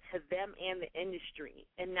slave to them and the industry.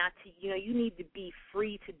 And not to, you need to be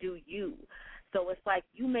free to do you. So it's like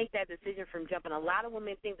you make that decision from jumping. A lot of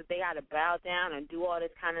women think that they got to bow down and do all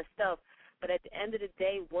this kind of stuff. But at the end of the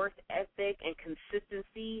day, work ethic and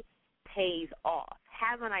consistency pays off.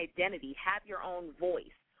 Have an identity. Have your own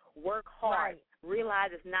voice. Work hard. Realize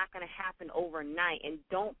it's not going to happen overnight, and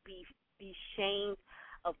don't be ashamed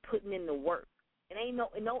of putting in the work. It ain't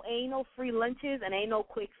no free lunches and ain't no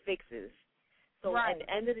quick fixes. So at the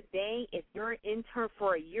end of the day, if you're an intern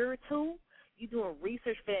for a year or two, you doing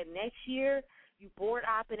research for that next year, you board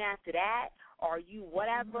opping after that, or you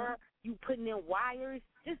whatever, you putting in wires,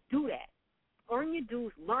 just do that. Earn your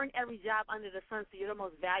dues, learn every job under the sun so you're the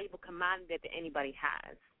most valuable commodity that anybody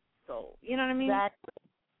has. So, you know what I mean?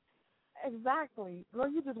 Exactly. Girl,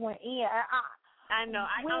 you just went in. I know.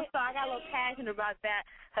 I'm sorry. I got a little passionate about that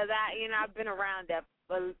because I've been around that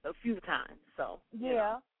a few times. So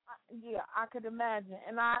yeah, I could imagine,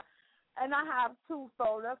 and I have too.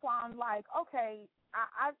 So that's why I'm like, okay,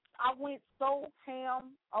 I went so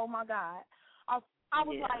ham. Oh my God, I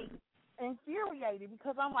was like infuriated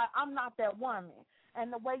because I'm like, I'm not that woman.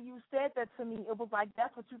 And the way you said that to me, it was like,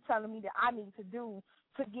 that's what you're telling me that I need to do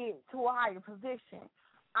to get to a higher position.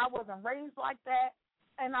 I wasn't raised like that,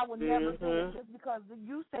 and I would never do it just because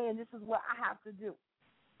you saying this is what I have to do,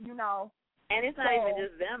 And it's not even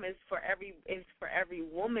just them. It's for every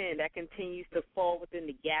woman that continues to fall within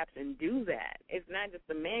the gaps and do that. It's not just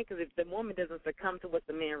the man, because if the woman doesn't succumb to what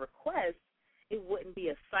the man requests, it wouldn't be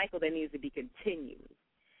a cycle that needs to be continued.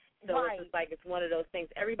 So it's just like it's one of those things.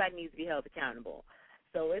 Everybody needs to be held accountable.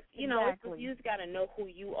 So it's you just got to know who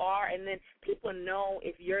you are, and then people know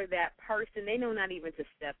if you're that person. They know not even to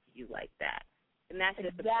step to you like that, and that's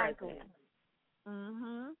just the president.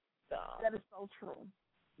 So that is so true.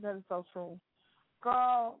 That is so true,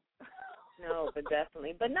 girl. No, but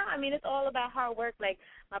definitely. But no, I mean, it's all about hard work. Like,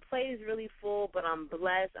 my plate is really full, but I'm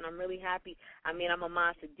blessed, and I'm really happy. I mean, I'm a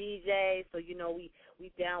monster DJ, so,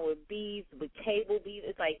 we down with beats, with cable beats.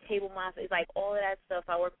 It's like cable monster. It's like all of that stuff.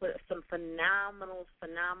 I work with some phenomenal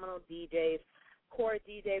DJs, core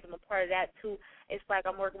DJs. I'm a part of that, too. It's like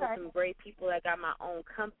I'm working with some great people. I got my own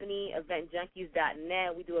company,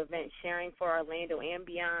 eventjunkies.net. We do event sharing for Orlando and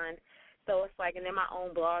beyond. So it's like, and then my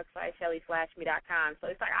own blog site, SHELLY.me.com. So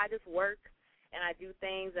it's like I just work and I do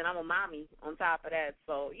things, and I'm a mommy on top of that.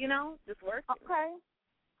 So, just work. Okay.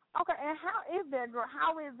 And how is that, girl?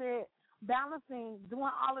 How is it balancing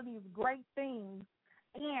doing all of these great things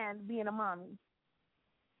and being a mommy?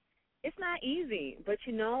 It's not easy, but,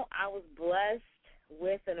 I was blessed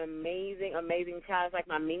with an amazing, amazing child. It's like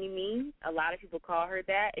my mini-me. A lot of people call her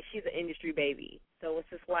that. And she's an industry baby. So it's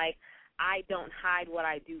just like I don't hide what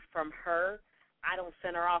I do from her. I don't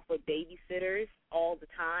send her off with babysitters all the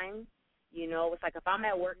time. You know, it's like if I'm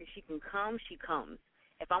at work and she can come, she comes.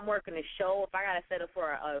 If I'm working a show, if I got to set up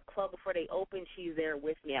for a club before they open, she's there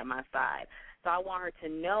with me at my side. So I want her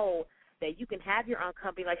to know that you can have your own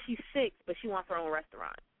company. Like, she's 6, but she wants her own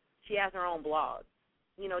restaurant. She has her own blog.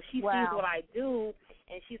 You know, she sees what I do,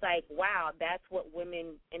 and she's like, wow, that's what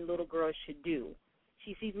women and little girls should do.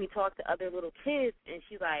 She sees me talk to other little kids, and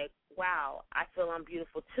she's like, wow, I feel I'm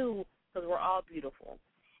beautiful too, because we're all beautiful.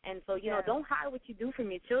 And so, you know, don't hide what you do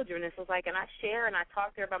from your children. And so it's like, and I share and I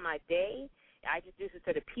talk to her about my day. I introduce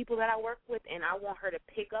her to the people that I work with, and I want her to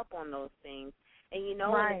pick up on those things. And, you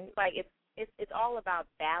know, it's like it's all about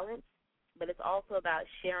balance, but it's also about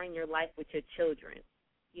sharing your life with your children.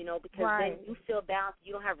 You know, because then you feel balanced.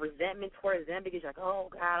 You don't have resentment towards them because you're like, oh,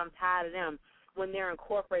 God, I'm tired of them, when they're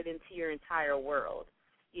incorporated into your entire world.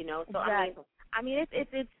 You know, so I mean,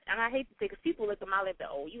 it's and I hate to say, because people look at my life that,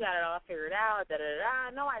 oh, you got it all figured out,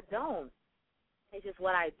 da-da-da-da. No, I don't. It's just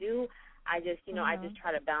what I do. I just, you know, I just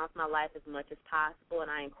try to balance my life as much as possible, and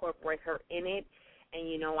I incorporate her in it, and,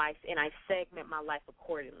 you know, I segment my life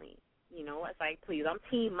accordingly. You know, it's like, please, I'm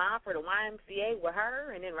team mom for the YMCA with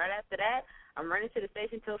her, and then right after that, I'm running to the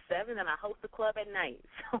station till 7, and I host a club at night.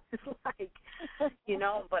 So it's like, you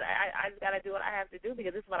know, but I just got to do what I have to do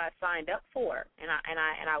because this is what I signed up for, and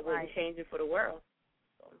I wouldn't change it for the world.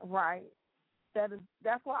 So. Right. That's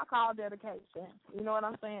what I call dedication. You know what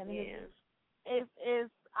I'm saying? Yeah.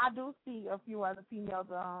 It's I do see a few other females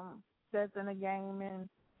that's in the game, and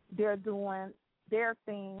they're doing their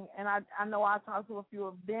thing, and I know I talked to a few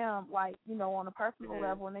of them, like, you know, on a personal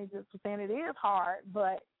level, and they just were saying it is hard,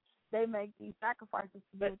 but they make these sacrifices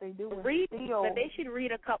to do what they do. But they should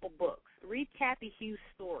read a couple books. Read Kathy Hughes'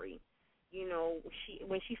 story. You know,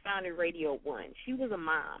 when she founded Radio 1, she was a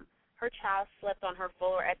mom. Her child slept on her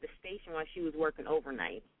floor at the station while she was working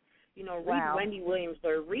overnight. You know, read Wendy Williams'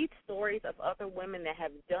 story. Read stories of other women that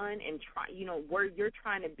have done and try, you know, where you're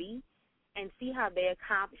trying to be, and see how they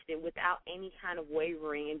accomplished it without any kind of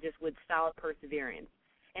wavering and just with solid perseverance.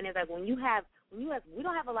 And it's like we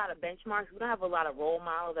don't have a lot of benchmarks. We don't have a lot of role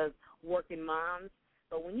models as working moms.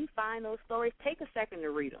 But when you find those stories, take a second to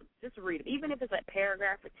read them. Just read them, even if it's a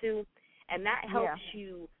paragraph or two, and that helps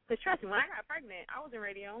you. Because trust me, when I got pregnant, I was in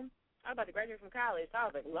radio. I was about to graduate from college. So I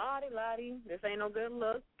was like, lottie, this ain't no good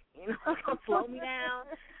look. You know, it's going to slow me down.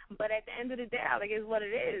 But at the end of the day, I was like, it's what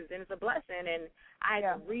it is, and it's a blessing. And I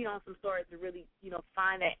had to read on some stories to really, you know,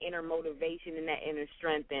 find that inner motivation and that inner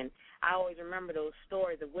strength. And I always remember those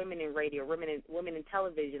stories of women in radio, women in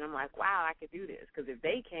television. I'm like, wow, I could do this, because if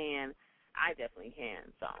they can, I definitely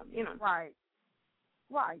can. So, you know. Right.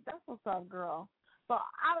 That's what's up, girl. So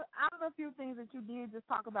out of the few things that you did just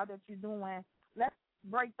talk about that you're doing, let's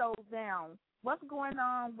break those down. What's going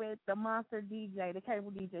on with the Monster DJ, the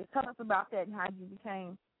cable DJ? Tell us about that and how you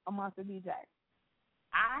became a Monster DJ.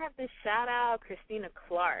 I have to shout out Christina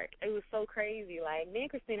Clark. It was so crazy. Like, me and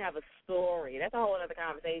Christina have a story. That's a whole other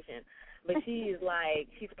conversation. But she's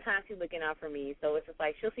constantly looking out for me. So it's just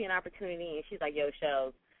like she'll see an opportunity, and she's like, yo,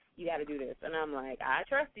 Shells, you got to do this. And I'm like, I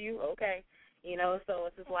trust you. Okay. You know, so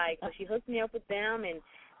it's just like, so she hooked me up with them, and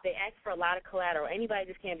they ask for a lot of collateral. Anybody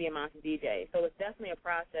just can't be a Monster DJ. So it's definitely a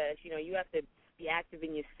process. You know, you have to be active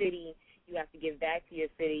in your city. You have to give back to your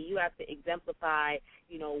city. You have to exemplify,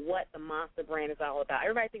 you know, what the Monster brand is all about.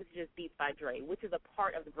 Everybody thinks it's just Beats by Dre, which is a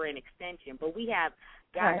part of the brand extension. But we have,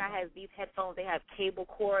 Gaga has these headphones. They have cable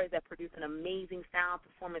cords that produce an amazing sound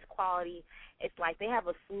performance quality. It's like they have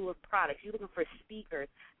a slew of products. You're looking for speakers.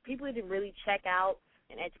 People need to really check out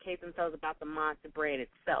and educate themselves about the Monster brand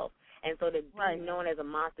itself. And so to be known as a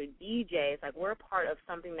Monster DJ, it's like we're a part of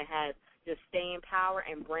something that has just staying power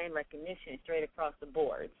and brand recognition straight across the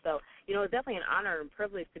board. So, you know, it's definitely an honor and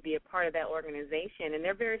privilege to be a part of that organization. And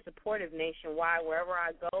they're very supportive nationwide. Wherever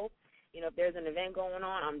I go, you know, if there's an event going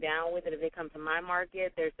on, I'm down with it. If it comes to my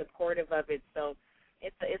market, they're supportive of it. So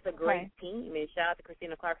it's a great team. And shout out to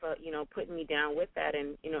Christina Clark for, you know, putting me down with that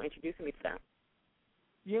and, you know, introducing me to them.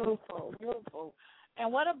 Beautiful.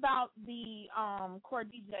 And what about the core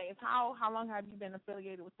DJs? How long have you been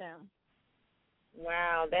affiliated with them?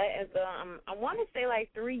 Wow, that is I want to say like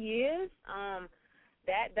 3 years.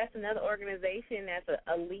 That's another organization that's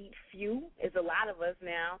an elite few. It's a lot of us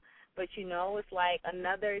now, but you know, it's like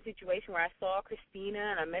another situation where I saw Christina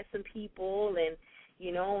and I met some people, and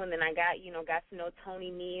you know, and then I got to know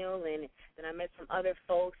Tony Neal, and then I met some other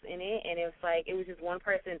folks in it, and it was just one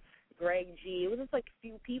person, Greg G. It was just like a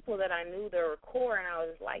few people that I knew that were core, and I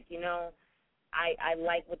was like, you know, I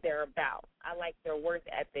like what they're about. I like their work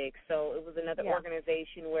ethic. So it was another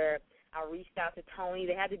organization where I reached out to Tony.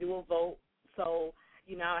 They had to do a vote. So,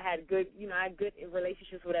 I had good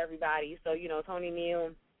relationships with everybody. So, Tony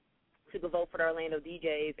Neal took a vote for the Orlando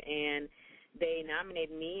DJs, and they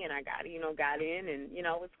nominated me, and I got in, and,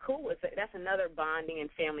 it's cool. That's another bonding and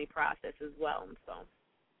family process as well. So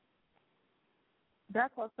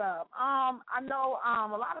that's what's up. I know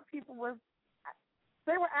a lot of people were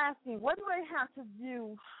asking, what do they have to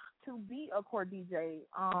do to be a core DJ?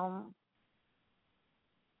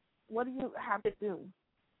 What do you have to do?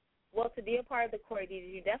 Well, to be a part of the core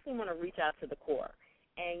DJs, you definitely want to reach out to the core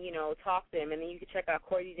and, talk to them. And then you can check out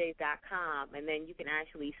coredjs.com, and then you can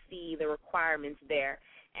actually see the requirements there.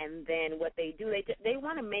 And then what they do, they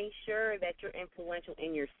want to make sure that you're influential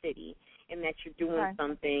in your city and that you're doing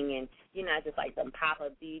something, and you're not just like some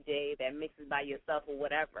pop-up DJ that mixes by yourself or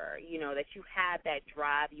whatever, that you have that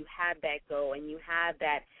drive, you have that go, and you have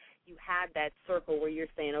that circle where you're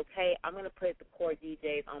saying, okay, I'm going to put the core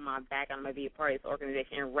DJs on my back. I'm going to be a part of this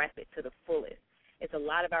organization and rep it to the fullest. It's a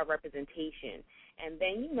lot about representation. And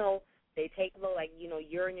then, they take a look like,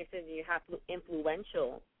 you're in your city, you have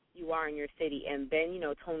influential you are in your city. And then,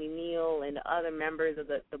 Tony Neal and the other members of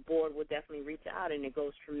the board will definitely reach out, and it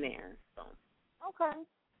goes from there. So.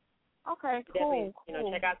 Okay, cool.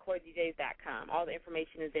 Definitely, check out coredjs.com. All the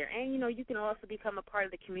information is there. And, you can also become a part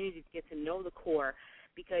of the community to get to know the core,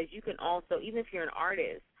 because you can also, even if you're an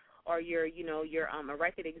artist or you're a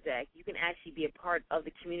record exec, you can actually be a part of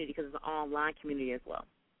the community because it's an online community as well.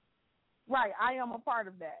 Right, I am a part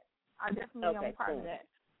of that. I definitely am a part of that.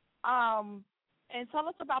 And tell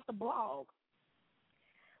us about the blog.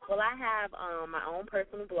 Well, I have my own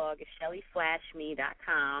personal blog. It's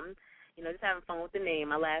SHELLYFlashMe.com. Just having fun with the name.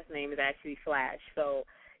 My last name is actually Flash. So,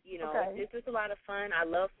 it's just a lot of fun. I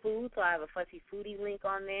love food, so I have a Fussy Foodie link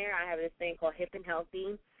on there. I have this thing called Hip and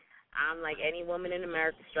Healthy. I'm like any woman in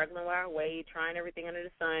America, struggling with our weight, trying everything under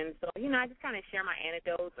the sun. So, I just kind of share my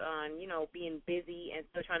anecdotes on, being busy and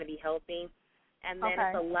still trying to be healthy. And then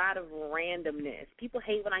it's a lot of randomness. People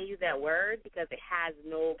hate when I use that word because it has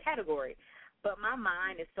no category. But my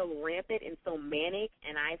mind is so rampant and so manic,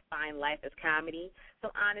 and I find life as comedy. So,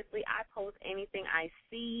 honestly, I post anything I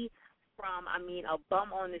see, from, a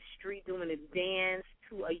bum on the street doing a dance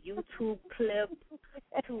to a YouTube clip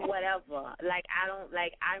to whatever.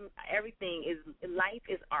 Everything is, life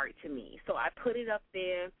is art to me. So I put it up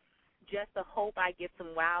there just to hope I get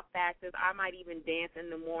some wow factors. I might even dance in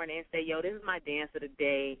the morning and say, yo, this is my dance of the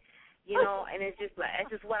day. And it's just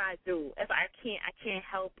what I do. I can't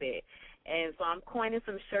help it. And so I'm coining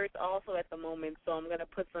some shirts also at the moment. So I'm going to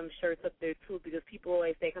put some shirts up there too, because people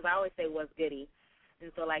always say, because I always say, what's goody?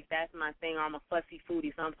 And so, that's my thing. I'm a fussy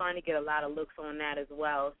foodie, so I'm trying to get a lot of looks on that as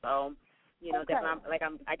well. So, I'm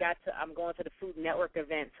going to the Food Network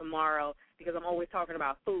event tomorrow because I'm always talking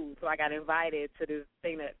about food. So I got invited to this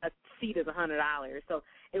thing that a seat is $100. So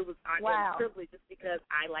it was a privilege just because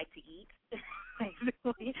I like to eat.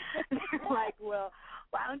 Basically, well,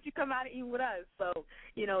 why don't you come out and eat with us? So,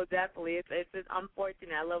 definitely, I'm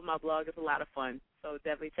fortunate. I love my blog. It's a lot of fun. So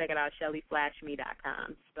definitely check it out,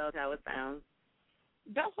 SHELLYFlashMe.com. Spelled how it sounds.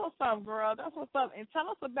 That's what's up, girl. That's what's up. And tell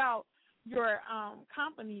us about your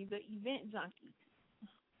company, the Event Junkies.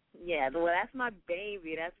 Yeah, well, that's my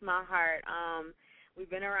baby. That's my heart. We've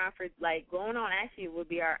been around for, going on, actually, it would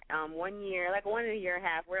be our 1 year, 1 year and a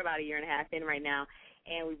half. We're about a year and a half in right now.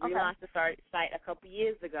 And we relaunched the site a couple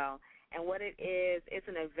years ago. And what it is, it's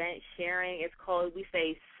an event sharing. It's called, we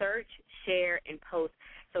say, search, share, and post.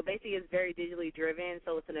 So basically it's very digitally driven.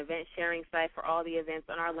 So it's an event sharing site for all the events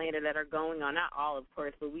on our land that are going on. Not all, of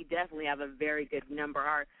course, but we definitely have a very good number.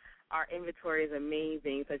 Our inventory is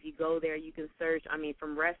amazing. So if you go there, you can search,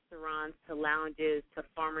 from restaurants to lounges to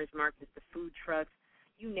farmers markets to food trucks.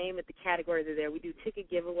 You name it, the categories are there. We do ticket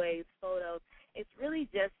giveaways, photos. It's really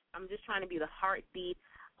I'm just trying to be the heartbeat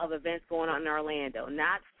of events going on in Orlando.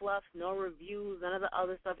 Not fluff, no reviews, none of the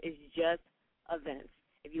other stuff. It's just events.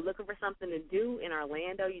 If you're looking for something to do in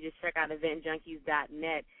Orlando, you just check out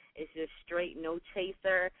eventjunkies.net. It's just straight, no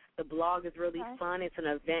chaser. The blog is really fun. It's an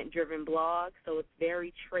event-driven blog, so it's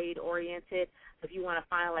very trade-oriented. So if you want to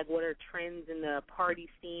find, what are trends in the party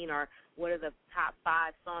scene or what are the top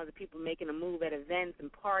 5 songs of people making a move at events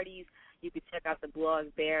and parties, you can check out the blog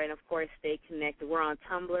there. And, of course, stay connected. We're on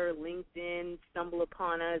Tumblr, LinkedIn, Stumble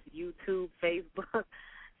Upon Us, YouTube, Facebook.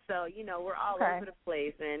 So, we're all over the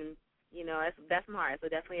place. And, that's my heart. So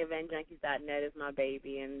definitely eventjunkies.net is my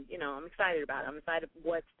baby. And, I'm excited about it. I'm excited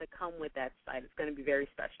what's to come with that site. It's going to be very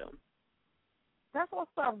special. That's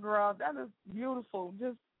what's up, girl. That is beautiful.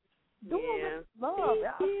 Just doing with love.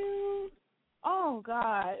 Thank you. Oh,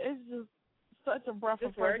 God. It's just such a breath of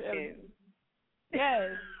Just fresh working. air.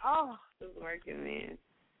 Yes. Oh. Just working, man.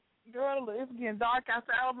 Girl, it's getting dark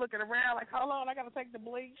outside. I'm looking around like, hold on, I got to take the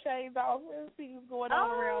Bling shades off and see what's going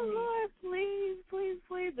on around me. Oh, Lord,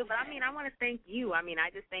 please. But, I mean, I want to thank you. I mean,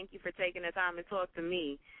 I just thank you for taking the time to talk to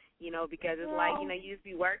me, you know, because it's like, you know, you just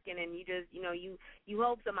be working and you just, you know, you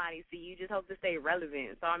hope somebody see you. Just hope to stay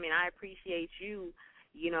relevant. So, I mean, I appreciate you.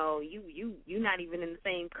 You know, you're not even in the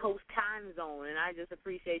same coast time zone, and I just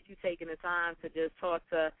appreciate you taking the time to just talk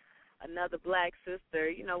to another black sister.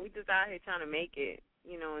 You know, we just out here trying to make it,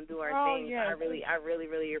 you know, and do our thing. Yes. I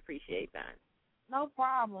really appreciate that. No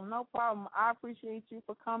problem. I appreciate you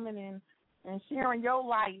for coming and sharing your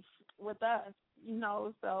life with us, you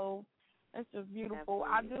know, so it's just beautiful.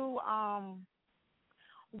 Absolutely. I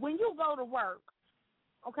do, when you go to work,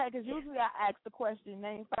 okay, because usually I ask the question,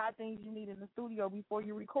 name 5 things you need in the studio before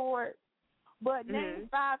you record, but name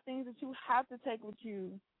 5 things that you have to take with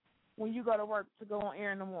you when you go to work to go on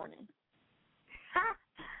air in the morning.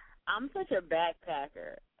 I'm such a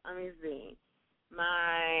backpacker. Let me see.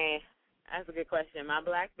 That's a good question. My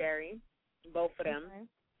BlackBerry, both of them. Okay.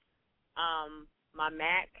 My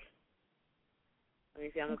Mac. Let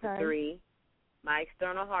me see, I'm looking for 3. My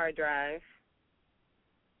external hard drive.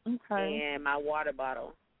 Okay. And my water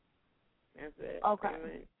bottle. That's it. Okay.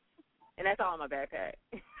 And that's all in my backpack.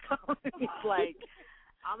 So it's like,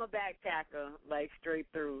 I'm a backpacker, like, straight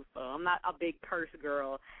through. So I'm not a big purse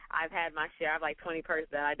girl. I've had my share. I have like 20 purses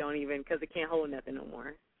that I don't even, because it can't hold nothing no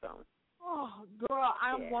more. So. Oh, girl,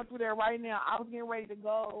 I'm going through that right now. I was getting ready to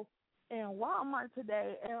go in Walmart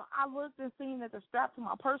today, and I looked and seen that the strap to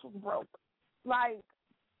my purse was broke. Like,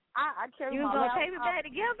 I carry you my gonna laptop. tape it back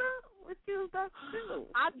together? What you supposed to do?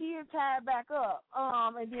 I did tie it back up,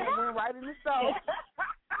 and then went right in the store.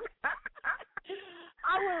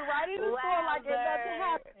 I went right in the store like it nothing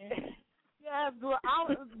happened. Yes, girl.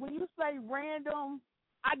 When you say random,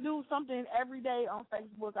 I do something every day on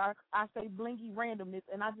Facebook. I say blingy randomness,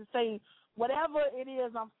 and I just say whatever it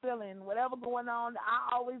is I'm feeling, whatever going on.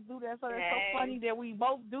 I always do that. So it's so funny that we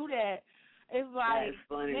both do that. It's like,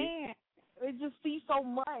 man, it just see so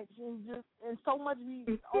much and so much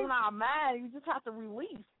be on our mind. You just have to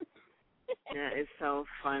release. Yeah, it's so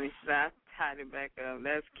funny. So I tied it back up.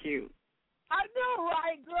 That's cute. I know,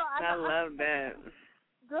 right, girl? I love that.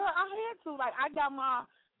 Girl, I had to. Like, I got my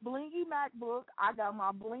blingy MacBook. I got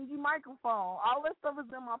my blingy microphone. All that stuff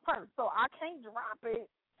is in my purse, so I can't drop it.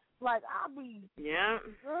 Like, I'll be,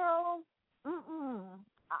 girl,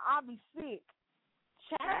 I'll be sick.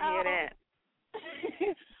 Child. I hear that.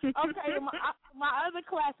 Okay, my other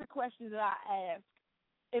classic question that I ask,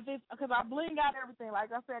 if it's because I bling out everything.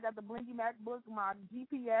 Like I said, I got the blingy MacBook, my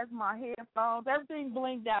GPS, my headphones, everything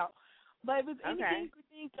blinged out. But if it's anything you could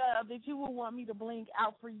think of that you would want me to bling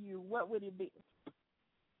out for you, what would it be?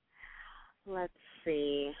 Let's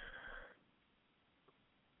see.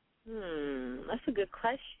 That's a good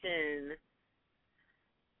question.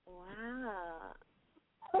 Wow.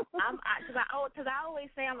 Because I always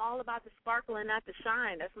say I'm all about the sparkle and not the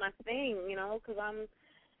shine. That's my thing, you know, because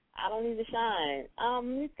I don't need to shine. Let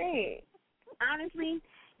me think. Honestly,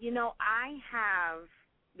 you know, I have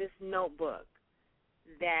this notebook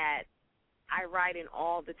that I write in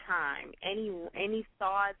all the time. Any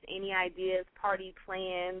thoughts, any ideas, party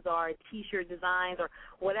plans, or T-shirt designs, or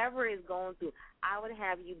whatever is going through, I would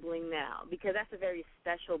have you bling now, because that's a very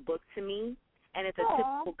special book to me, and it's a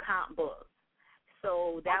typical comp book.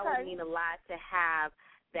 So that would mean a lot to have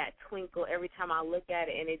that twinkle every time I look at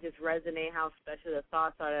it, and it just resonates how special the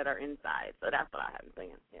thoughts are that are inside. So that's what I have been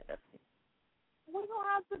thinking. Yeah, that's it. We're going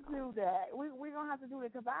to have to do that. We're going to have to do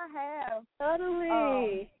it, because I have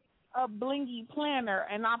a blingy planner,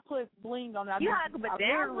 and I put bling on it. You got like a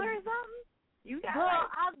bedazzler or something? You got girl,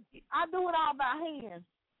 I do it all by hand.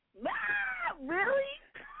 Really?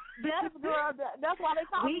 Yes, girl. That's why they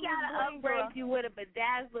call me. We gotta upgrade you with a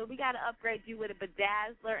bedazzler. We gotta upgrade you with a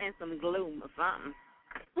bedazzler and some glue or something.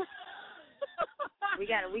 we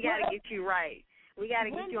gotta get you right. We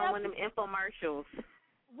gotta get you on one of them infomercials.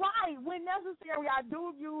 Right. When necessary, I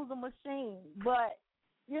do use a machine, but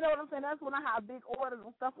you know what I'm saying? That's when I have big orders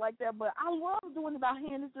and stuff like that. But I love doing it by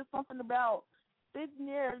hand. It's just something about sitting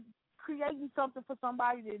there creating something for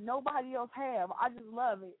somebody that nobody else have. I just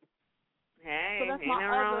love it. Hey, so that's ain't nothing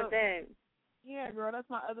wrong with that. Yeah, girl, that's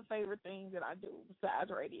my other favorite thing that I do besides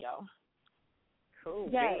radio. Cool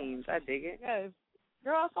beans. I dig it. Yes.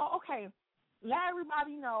 Girl, so, okay, let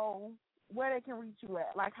everybody know where they can reach you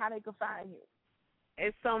at, like how they can find you.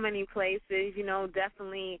 It's so many places, you know,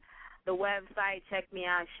 definitely the website. Check me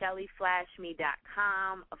out,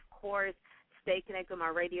 SHELLYFlashMe.com. Of course, stay connected with my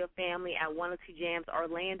radio family at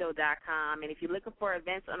 102jamsorlando.com. And if you're looking for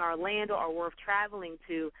events in Orlando or worth traveling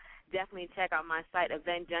to, definitely check out my site,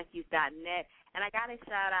 eventjunkies.net. And I got to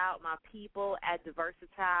shout out my people at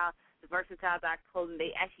Versatile Clothing.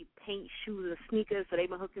 They actually paint shoes and sneakers, so they've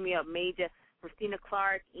been hooking me up major. Christina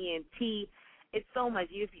Clark, ENT. It's so much.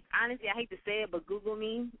 Honestly, I hate to say it, but Google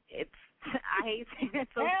me. I hate saying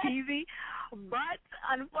it's so cheesy, but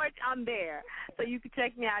unfortunately, I'm there. So you can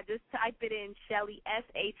check me out. Just type it in, Shelly,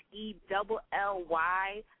 SHELLY,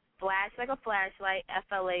 flash like a flashlight,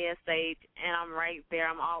 FLASH, and I'm right there.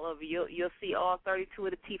 I'm all over. You'll see all 32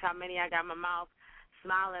 of the teeth, how many I got in my mouth,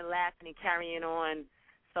 smiling, laughing, and carrying on.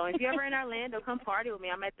 So if you're ever in Orlando, come party with me.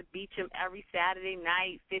 I'm at the beach every Saturday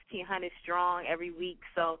night, 1,500 strong every week.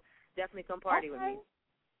 So definitely come party with me.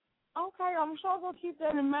 Okay, I'm sure I'm going to keep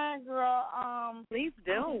that in mind, girl. Please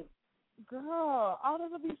do. Girl, this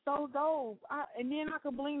will be so dope. And then I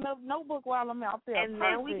can bling the notebook while I'm out there. And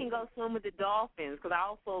then we can go swim with the dolphins, because I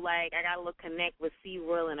also, I got a little connect with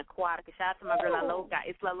SeaWorld and Aquatica. Shout out to my girl, La Loca.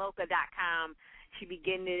 It's LaLoca.com. She be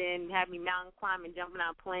getting it in, have me mountain climbing, jumping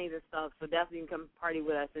out planes and stuff. So definitely you can come party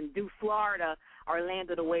with us and do Florida,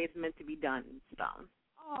 Orlando the way it's meant to be done. So.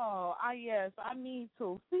 Oh, yes, I need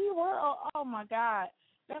to. SeaWorld, oh my God.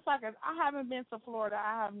 That's I haven't been to Florida.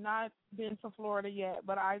 I have not been to Florida yet,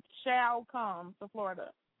 but I shall come to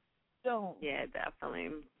Florida soon. Yeah,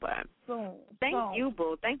 definitely. But soon. Thank you,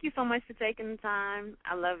 Boo. Thank you so much for taking the time.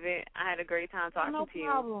 I love it. I had a great time talking to you.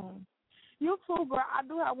 No problem. You too, girl. I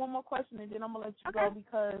do have one more question, and then I'm going to let you go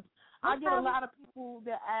because I get a lot of people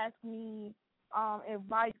that ask me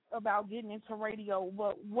advice about getting into radio.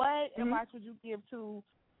 But what advice would you give to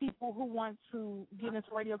people who want to get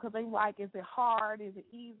into radio because they is it hard, is it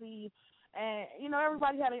easy? And,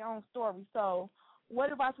 everybody had their own story. So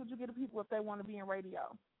what advice would you give to people if they want to be in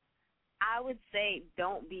radio? I would say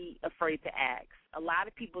don't be afraid to ask. A lot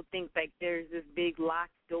of people think there's this big locked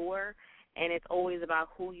door, and it's always about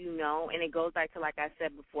who you know, and it goes back to, like I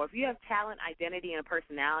said before, if you have talent, identity, and a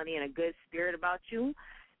personality and a good spirit about you,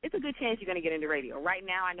 it's a good chance you're going to get into radio. Right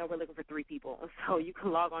now, I know we're looking for 3 people, so you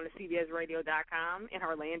can log on to cbsradio.com in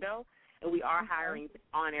Orlando, and we are hiring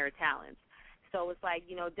on-air talents. So it's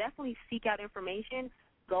definitely seek out information,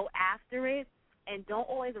 go after it, and don't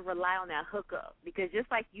always rely on that hookup because just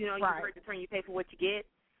like, you heard the term, you pay for what you get.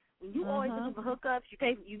 When you always looking for hookups, you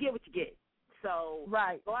get what you get. So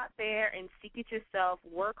go out there and seek it yourself,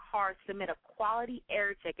 work hard, submit a quality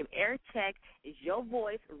air check. An air check is your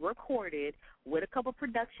voice recorded with a couple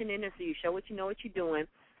production in it so you show what you know what you're doing.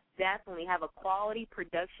 Definitely have a quality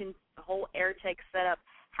production, whole air check set up.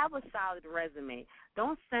 Have a solid resume.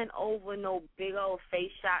 Don't send over no big old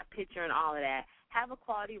face shot picture and all of that. Have a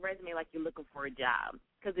quality resume like you're looking for a job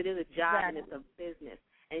because it is a job and it's a business.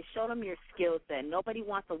 And show them your skill set. Nobody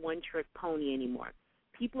wants a one-trick pony anymore.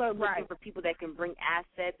 People are looking for people that can bring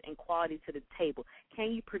assets and quality to the table.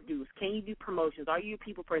 Can you produce? Can you do promotions? Are you a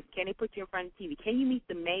people person? Can they put you in front of TV? Can you meet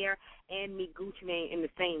the mayor and meet Gucci Mane in the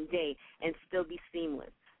same day and still be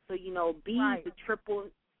seamless? So, be the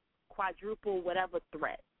triple, quadruple, whatever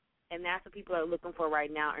threat. And that's what people are looking for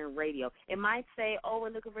right now in radio. It might say,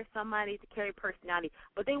 we're looking for somebody to carry personality,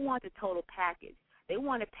 but they want the total package. They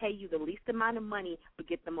want to pay you the least amount of money but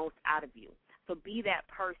get the most out of you. So be that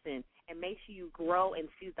person and make sure you grow and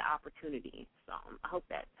seize the opportunity. So I hope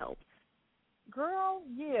that helps. Girl,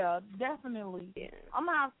 yeah, definitely. Yeah. I'm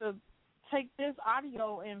going to have to take this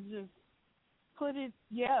audio and just put it,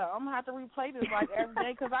 I'm going to have to replay this every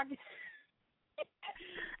day because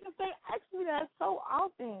they ask me that so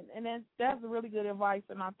often. And that's really good advice,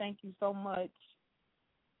 and I thank you so much.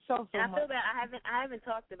 So and I much. feel that I haven't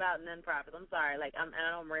talked about nonprofits. I'm sorry,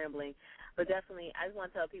 I'm rambling, but definitely I just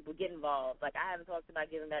want to tell people get involved. I haven't talked about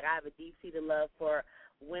giving back. I have a deep-seated love for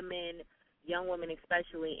women, young women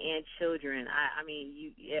especially, and children.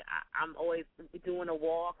 I'm always doing a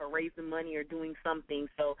walk or raising money or doing something.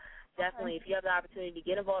 So definitely, if you have the opportunity to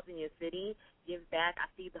get involved in your city, give back. I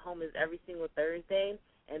feed the homeless every single Thursday.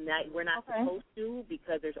 And that we're not supposed to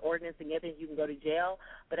because there's ordinance against it. You can go to jail.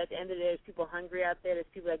 But at the end of the day, there's people hungry out there. There's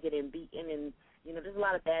people that get beaten, and there's a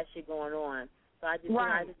lot of bad shit going on. So I just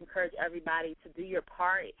encourage everybody to do your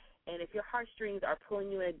part. And if your heartstrings are pulling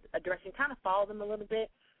you in a direction, kind of follow them a little bit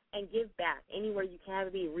and give back anywhere you can.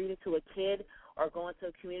 Be reading to a kid or going to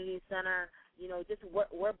a community center.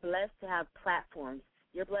 We're blessed to have platforms.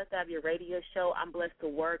 You're blessed to have your radio show. I'm blessed to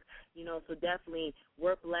work, so definitely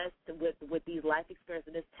we're blessed with these life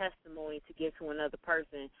experiences and this testimony to give to another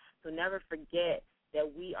person. So never forget that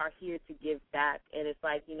we are here to give back. And it's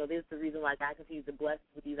like, you know, this is the reason why God continues to bless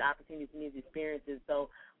with these opportunities and these experiences so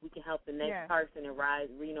we can help the next person and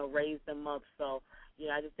raise them up. So, you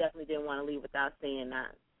know, I just definitely didn't want to leave without saying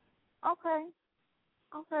that. Okay.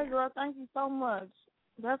 Okay, girl, thank you so much.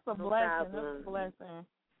 That's a blessing. That's a blessing.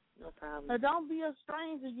 No problem. But don't be a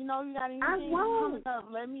stranger. You know you got anything coming up,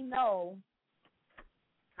 let me know.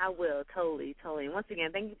 I will, totally. And once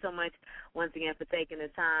again, thank you so much once again for taking the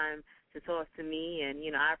time to talk to me, and,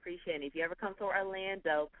 you know, I appreciate it. If you ever come to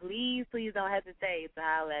Orlando, please don't hesitate to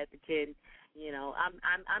holler at the kid. You know,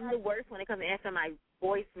 I'm the worst when it comes to answering my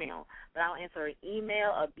voicemail, but I'll answer an email,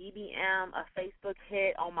 a BBM, a Facebook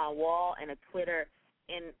hit on my wall, and a Twitter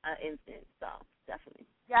in an instant. So definitely.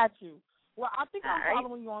 Got you. Well, I think I'm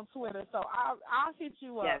following you on Twitter, so I'll hit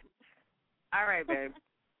you up. Yes. All right, babe.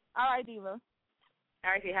 All right, Diva.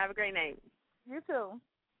 All right, so have a great night. You too. All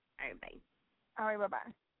right, bye. All right,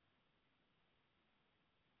 bye-bye.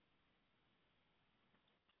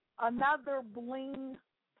 Another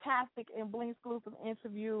Bling-tastic and Bling-exclusive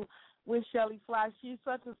interview with Shelly Fly. She's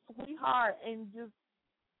such a sweetheart, and just,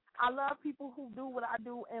 I love people who do what I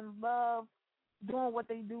do and love doing what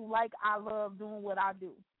they do like I love doing what I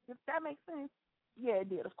do. If that makes sense? Yeah, it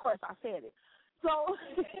did. Of course, I said it. So,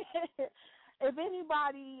 if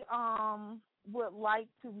anybody would like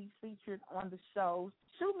to be featured on the show,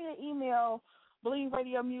 shoot me an email,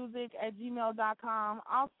 blingradiomusic@gmail.com.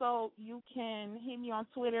 Also, you can hit me on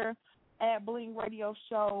Twitter at Bling Radio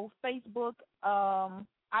Show, Facebook.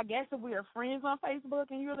 I guess if we are friends on Facebook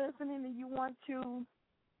and you're listening and you want to,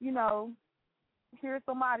 you know, hear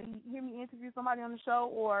me interview somebody on the show,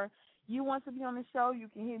 or you want to be on the show, you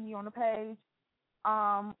can hit me on the page.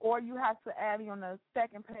 Or you have to add me on the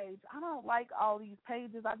second page. I don't like all these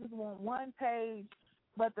pages. I just want one page,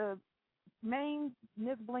 but the main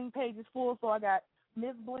Miss Bling page is full, so I got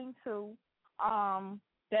Miss Bling 2.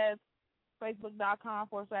 That's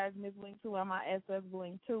Facebook.com/Miss Bling 2, MISS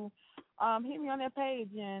Bling 2. Hit me on that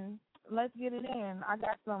page and let's get it in. I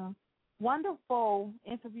got some wonderful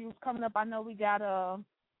interviews coming up. I know we got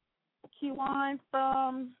Kewan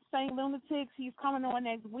from St. Lunatics. He's coming on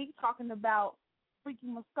next week talking about Freaky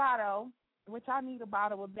Moscato, which I need a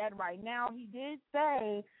bottle of that right now. He did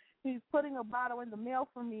say he's putting a bottle in the mail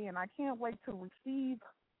for me, and I can't wait to receive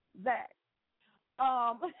that.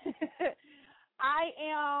 I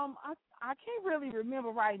can't really remember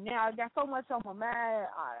right now. I got so much on my mind,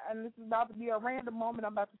 and this is about to be a random moment.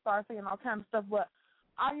 I'm about to start saying all kinds of stuff, but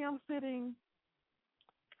I am sitting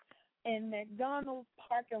in McDonald's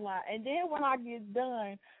parking lot, and then when I get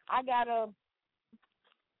done, I gotta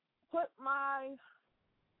put my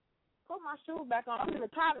shoes back on. I'm gonna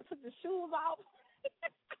try to put the shoes off,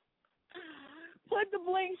 put the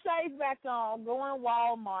Bling shades back on, go in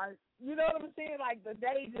Walmart. You know what I'm saying? Like, the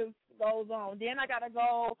day just goes on. Then I gotta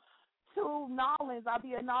go to Nolans. I'll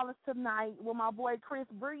be at Nolans tonight with my boy Chris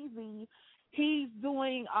Breezy. He's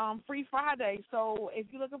doing Free Friday. So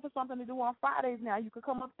if you're looking for something to do on Fridays now, you can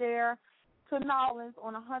come up there to Nolans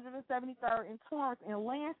on 173rd and Torrance in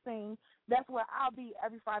Lansing. That's where I'll be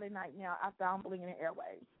every Friday night now after I'm blinging the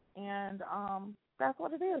airwaves. And that's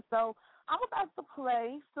what it is. So I'm about to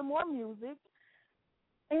play some more music.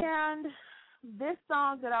 And this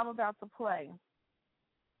song that I'm about to play,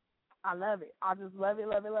 I love it. I just love it,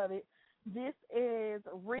 love it, love it. This is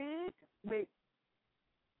Rig with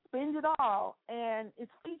Spend It All, and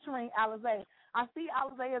it's featuring Alizé. I see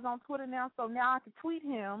Alizé is on Twitter now, so now I can tweet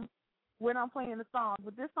him when I'm playing the song.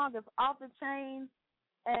 But this song is off the chain,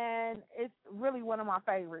 and it's really one of my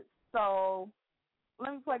favorites. So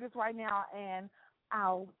let me play this right now, and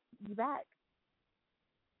I'll be back.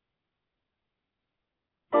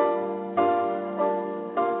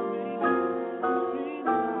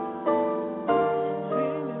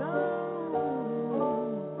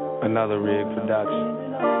 Another Rig production.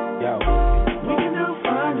 Yo. We can do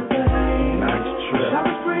fine today. Nice trip.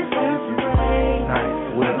 Shopping spree, fancy rain.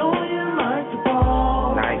 Nice whip. I know you like the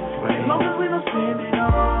ball. Nice swing. As long as we don't spend it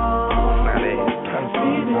all. Now they come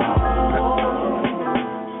Spend it all.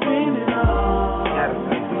 Spend it all.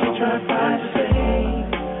 We can try to find the same.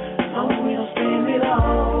 As long as we don't spend it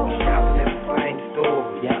all. Shopping at the same store.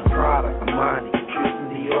 Yeah. Prada, Armani, Tristan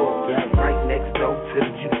Dior. Yeah. Right next door to the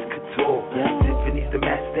Juice Couture. Yeah. Tiffany's the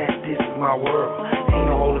match that this is my world. Ain't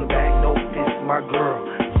no holding back, no, this is my girl.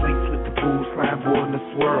 Sweets with the booze, slime board in the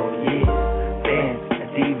swirl. Yeah. Dance, a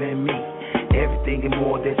diva and me. Everything and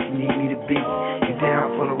more that you need me to be. You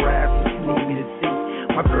down for the ride, what you need me to see.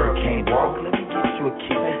 My girl can't walk, let me get you a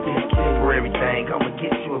kiss. For everything, I'ma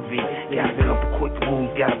get you a V. Got a couple quick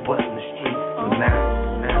moves, got a bust in the street. So now.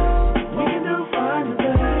 We can do fine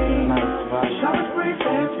today. Shopping spree,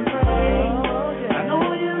 fancy rain. I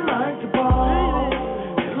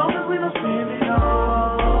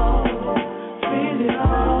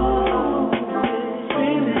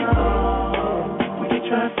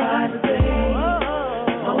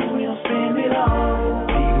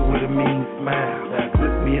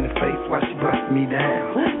me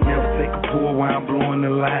down. Never take a pull while I'm blowing the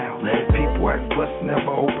loud. People ask questions, never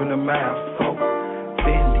open their mouth. So,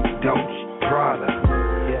 Fendi, Dolce, Prada.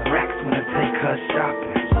 Racks when I take her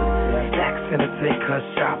shopping. Stacks when I take her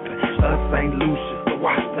shopping. Us ain't Lucia, so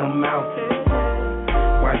watch them mountains.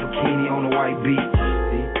 White bikini on the white beach.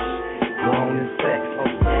 Grown and sexy.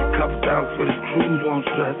 Couple times for this cruise, won't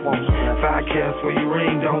stress me. 5 cash for your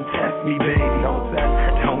ring, don't test me, baby. Don't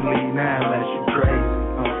leave now unless you crazy.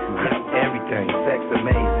 Everything, sex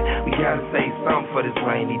amazing. We gotta say something for this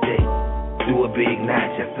rainy day. Do a big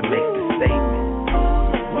night just to make the statement.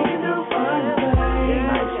 We can do fun today.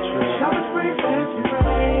 Nice trip. Shopping spree, fancy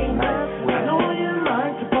rain. Nice I know you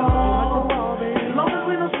like the ball. As long as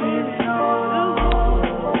we don't spend it all.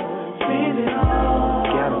 Spend it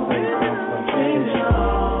all. Gotta say something. Spend it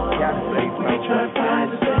all. Gotta say something. We try to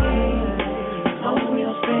find the thing. As long as we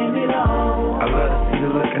don't spend it all. I love to see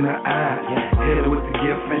the look in her eyes. Hit her with the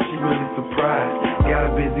gift and she really surprised.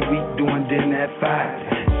 Got a busy week doing dinner at 5.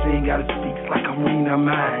 She ain't gotta speak like I'm reading her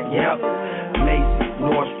mind. Yep. Macy's,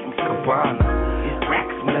 Nordstrom's, Cabana.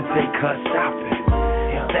 Racks when I take her shopping.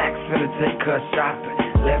 Stacks when I take her shopping.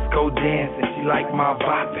 Let's go dancing. She like my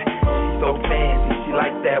bopping. She so fancy. She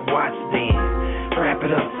like that watch dance. Wrap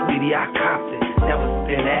it up, sweetie. I copped it. Never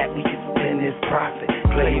spend that. We can spend this profit.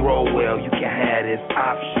 Play role well. You can have this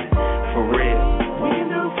option. For real. We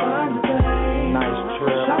can do fun today. Nice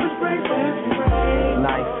trip. Shopping spree, fancy rain.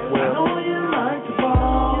 Nice I whip. know you like the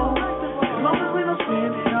ball. As long as we don't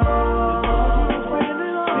spend it all. Spend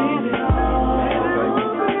it all. Spend it all.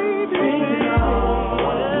 Spend it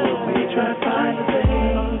all. We try to find the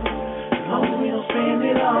thing. As long as we don't spend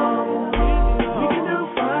it all. We can do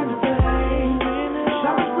fun today.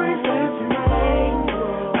 Shopping spree, fancy rain.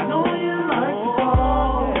 I know you like the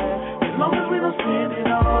ball. As long as we don't spend it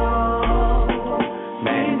all.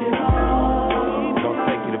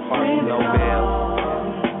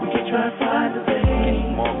 Try to find the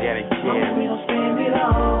thing. Organic care. We don't spend it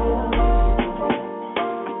all.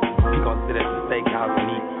 We gon' sit at the steakhouse and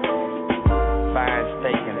eat fine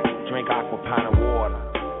steak and drink aqua pint of water.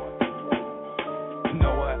 You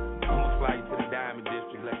know what? I'm gonna fly you to the Diamond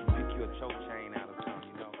District, let you pick you a choke chain out or something,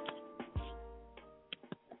 you know?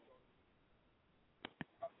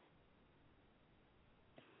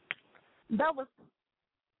 That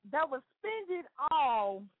was Spend It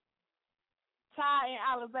All. Ty and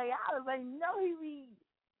Alizé. Alizé, know he be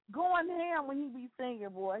going ham when he be singing,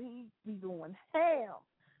 boy. He be going ham.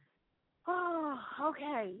 Oh,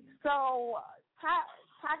 okay. So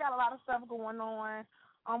Ty got a lot of stuff going on.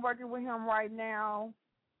 I'm working with him right now.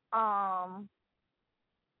 I'm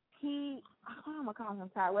gonna call him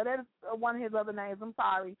Ty. Well, that's one of his other names. I'm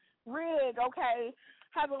sorry. Rig, okay,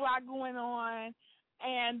 has a lot going on,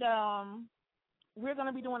 and we're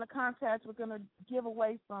gonna be doing a contest. We're gonna give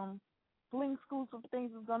away some Bling exclusive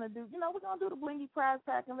things is going to do. You know, we're going to do the Blingy prize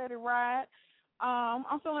pack and let it ride.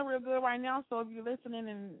 I'm feeling real good right now, so if you're listening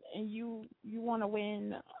and you want to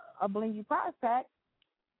win a Blingy prize pack,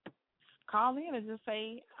 call in and just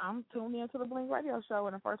say, I'm tuned in to the Bling radio show,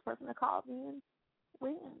 and the first person that calls in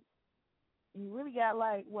wins. You really got,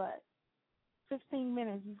 16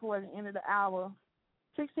 minutes before the end of the hour.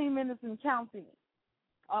 16 minutes and counting.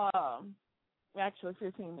 Actually,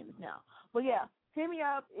 15 minutes now. But, yeah. Hit me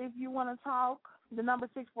up if you want to talk. The number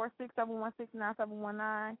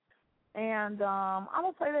 646-716-9719. And I'm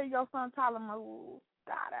going to play that Your Son Tyler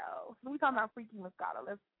Moscato. So we talking about Freaky Moscato.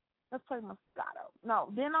 Let's play Moscato.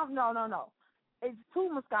 No. It's 2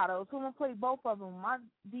 Moscatos. So I'm going to play both of them. My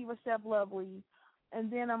Diva Chef Lovely.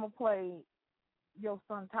 And then I'm going to play Your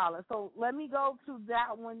Son Tyler. So let me go to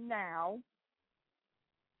that one now.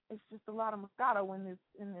 It's just a lot of Moscato in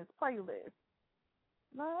this playlist.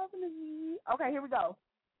 Lovely. Okay, here we go.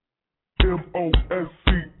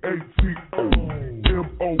 M-O-S-C-A-T-O.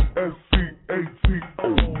 M-O-S-C-A-T-O.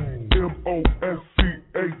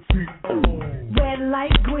 M-O-S-C-A-T-O. Red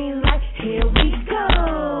light, green light, here we go.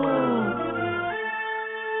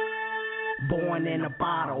 Born in a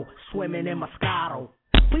bottle, swimming in Moscato.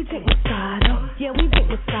 We drink Moscato, yeah, we drink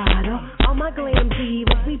Moscato. All my glam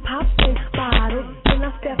divas, we pop in bottles. When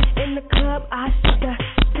I step in the club, I shut the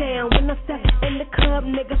down. When I step in the club,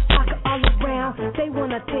 niggas flock all around. They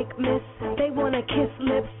wanna take miss, they wanna kiss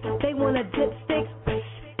lips, they wanna dip sticks.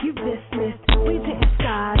 You dismissed. We drink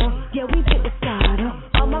Moscato, yeah, we drink Moscato.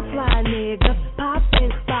 All my fly niggas pop in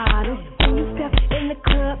bottles. When you step in the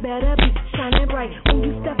club, better be shining bright. When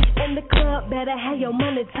you step in the club, better have your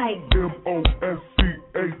money tight.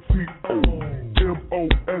 M-O-S-C-A-T-O.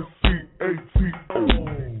 M-O-S-C-A-T-O.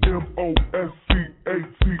 M-O-S-C-A-T-O.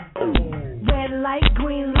 Red light,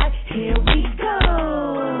 green light, here we go.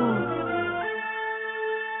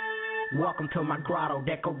 Welcome to my grotto,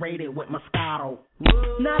 decorated with Moscato.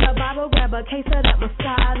 Not a bottle grabber, case of that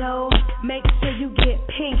Moscato. Make sure you get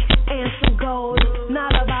pink and some gold.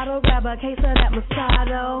 Not a bottle grabber, case of that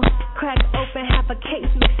Moscato. Crack open half a case,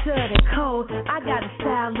 make sure they're cold. I got a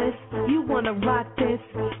stylist, you wanna rock this.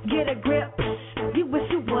 Get a grip, you wish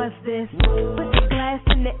you was this. Put the glass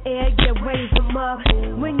in the air, yeah, raise them up.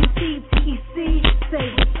 When you see TC,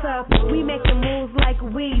 say what's up. We making moves like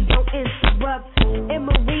we don't interrupt. And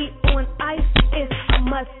Marie on ice, it's a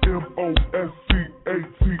must.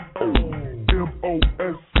 M-O-S-C-A-T-O.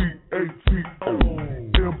 M-O-S-C-A-T-O.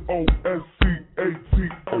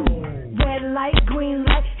 M-O-S-C-A-T-O. Red light, green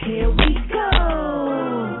light, here we go.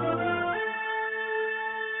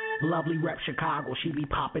 Lovely rep Chicago, she be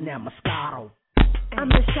popping that Moscato. I'm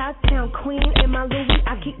the Chi-Town queen, and my Louis,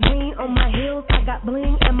 I keep green on my heels. I got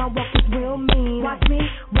bling, and my walk is real mean. Watch me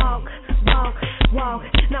walk, walk, walk.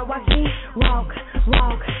 Now watch me walk,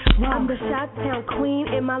 walk, walk. I'm the Chi-Town queen,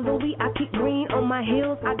 and my Louis, I keep green on my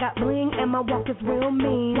heels. I got bling, and my walk is real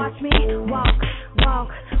mean. Watch me walk, walk,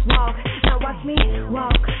 walk. Now watch me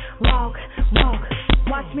walk, walk, walk.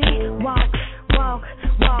 Watch me walk, walk,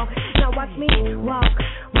 walk. Now watch me walk,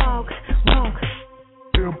 walk, walk.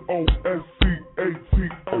 M-O-S-C-A-T-O.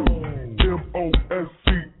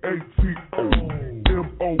 M-O-S-C-A-T-O.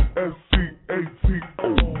 M-O-S-C-A-T-O.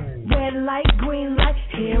 Red light, green light,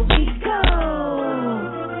 here we go.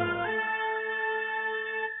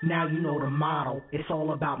 Now you know the motto, it's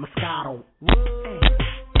all about Moscato.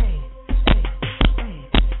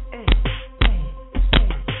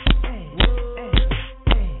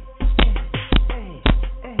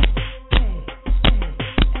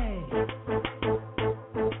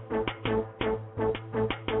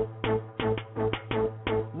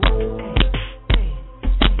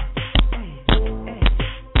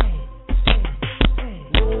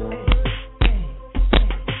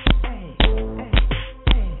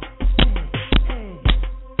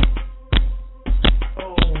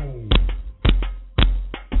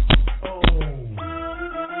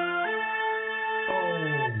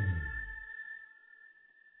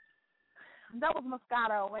 That was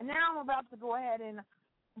Moscato, and now I'm about to go ahead and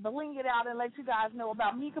bling it out and let you guys know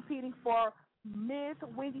about me competing for Miss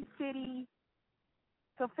Windy City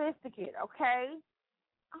Sophisticate. Okay,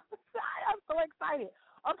 I'm so excited.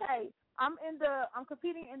 Okay, I'm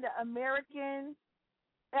competing in the American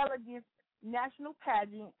Elegance National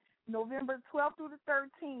Pageant, November 12th through the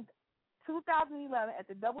 13th, 2011, at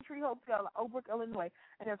the DoubleTree Hotel in Oak Brook, Illinois.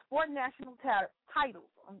 And there's 4 national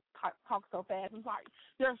titles. Talk so fast, I'm sorry.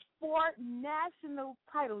 There's 4 national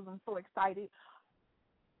titles. I'm so excited.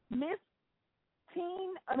 Miss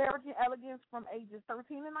Teen American Elegance from ages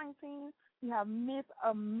 13 to 19. You have Miss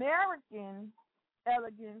American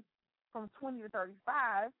Elegance from 20 to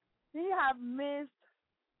 35. Then you have Miss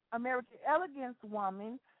American Elegance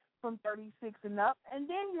Woman from 36 and up. And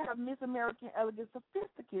then you have Miss American Elegance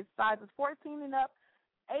Sophisticate, sizes 14 and up,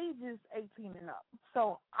 ages 18 and up.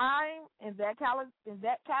 So I'm in that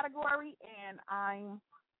category, and I'm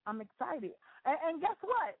excited. And guess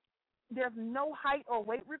what? There's no height or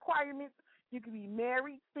weight requirements. You can be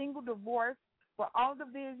married, single, divorced, for all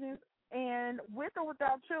divisions, and with or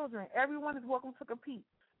without children. Everyone is welcome to compete.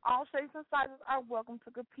 All shapes and sizes are welcome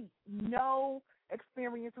to compete. No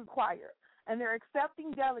experience required. And they're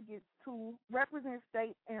accepting delegates to represent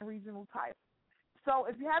state and regional titles. So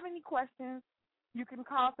if you have any questions, you can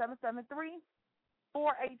call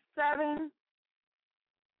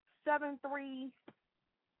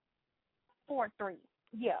 773-487-7343.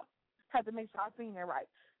 Yeah, had to make sure I'm saying that right.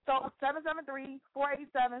 So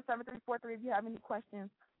 773-487-7343 if you have any questions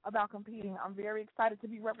about competing. I'm very excited to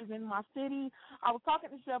be representing my city. I was talking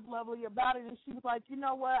to Chef Lovely about it, and she was like, you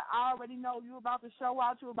know what, I already know you about to show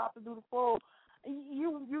out, you about to do the full.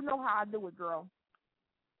 You know how I do it, girl.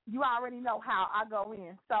 You already know how I go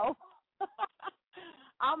in. So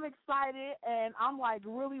I'm excited, and I'm like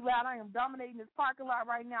really loud. I am dominating this parking lot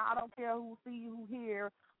right now. I don't care who see, who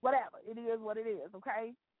hear, whatever. It is what it is,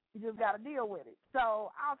 okay? You just got to deal with it.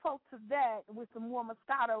 So I'll talk to that with some more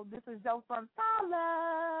Moscato. This is Joe from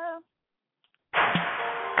Tyler.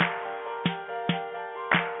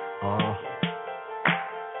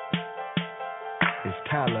 It's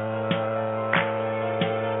Tyler.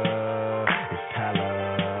 It's Tyler.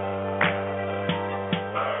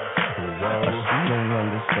 She don't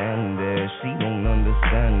understand it. She don't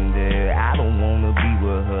understand it. I don't want to be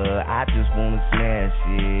with her. I just want to smash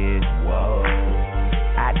it. Whoa.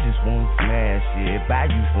 I just wanna smash it. Buy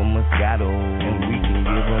you some Moscato, and we can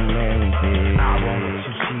get romantic. I won't let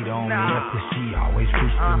you cheat on me, cause she always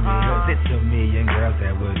preach to me. Cause it's a million girls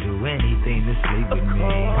that will do anything to sleep with me.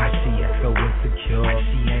 Why she act so insecure?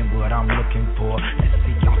 She ain't what I'm looking for. Let's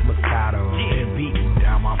see off Moscato, and beating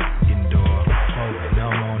down my f***ing door. Smoking no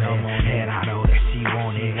on it, and I know that she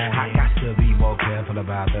want it. I got to be more careful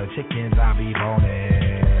about the chickens I be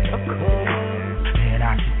boning. And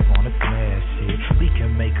I just wanna smash it. We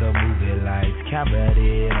can make a movie like camera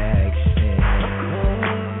in action.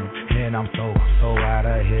 And I'm so out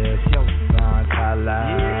of here. It's your son's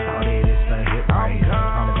highlight. All this is a hit right here.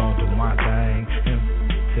 I'm gonna do my thing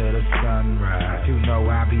till the sunrise. You know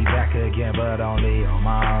I'll be back again, but only on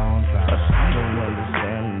my own time. She don't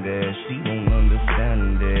understand that. She don't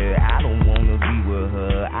understand that. I don't wanna be with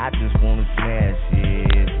her. I just wanna smash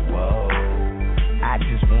it. Whoa. I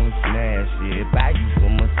just wanna smash it. Buy you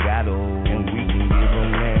some Moscato, and we can get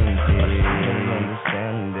romantic. She don't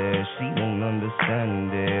understand that. She don't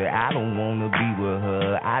understand that. I don't wanna be with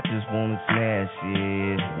her. I just wanna smash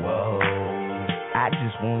it. Whoa. I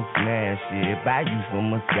just wanna smash it. Buy you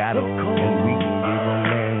some Moscato, and we can get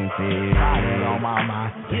romantic. Got it on my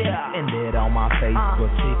mind, and it on my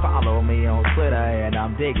Facebook. She follow me on Twitter, and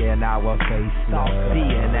I'm digging our face.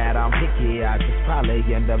 Seeing that I'm picky, I just probably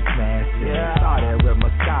end up smashing. Started with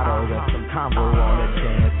Moscato, with some combo on the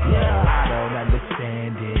dance. I don't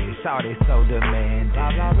understand it. Shawty so demanding,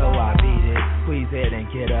 so I beat it, squeeze it, and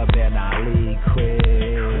get up, and I leave quick.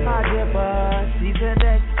 I give her, she's an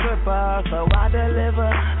ex-stripper, so I deliver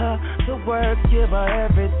her to work, give her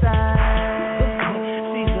everything.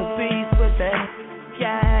 She's a beast with that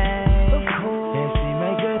gang, and she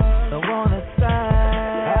make it so wanna say,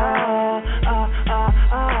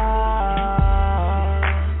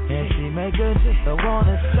 and she make it just so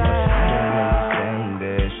wanna say.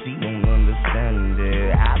 She don't understand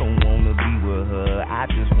that. I don't wanna be with her. I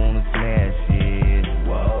just wanna smash it.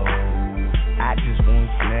 Whoa. I just wanna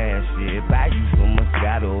smash it. Buy you some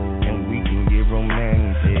Moscato, and we can get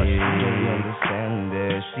romantic. She don't understand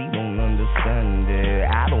that. She don't understand that.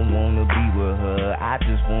 I don't wanna be with her. I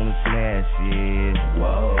just wanna smash it.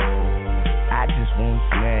 Whoa. I just wanna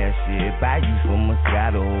smash it. Buy you some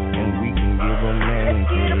Moscato, and we can get romantic.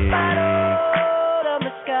 Let's get a bottle of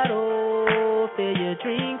Moscato, fill your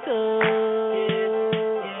drink up.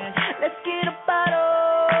 Let's get a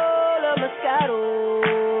bottle of Moscato,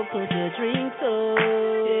 put your drink up.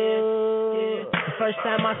 The first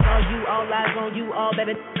time I saw you, all eyes on you, all that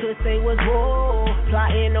it could say was whoa.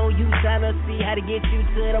 Plotting on you, trying to see how to get you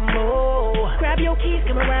to the mall. Grab your keys,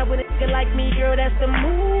 come around with a nigga like me, girl, that's the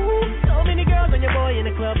move. So many girls on your boy in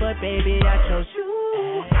the club, but baby, I chose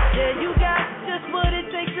you. Yeah, you got just what it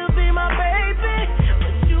takes to be my baby.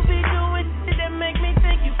 But you be doing shit that make me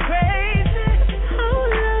think you crazy.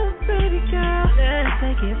 Hold up, baby girl, let's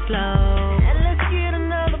take it slow. And let's get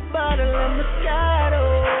another bottle of Moscato.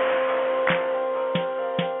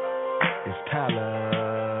 It's Tyler.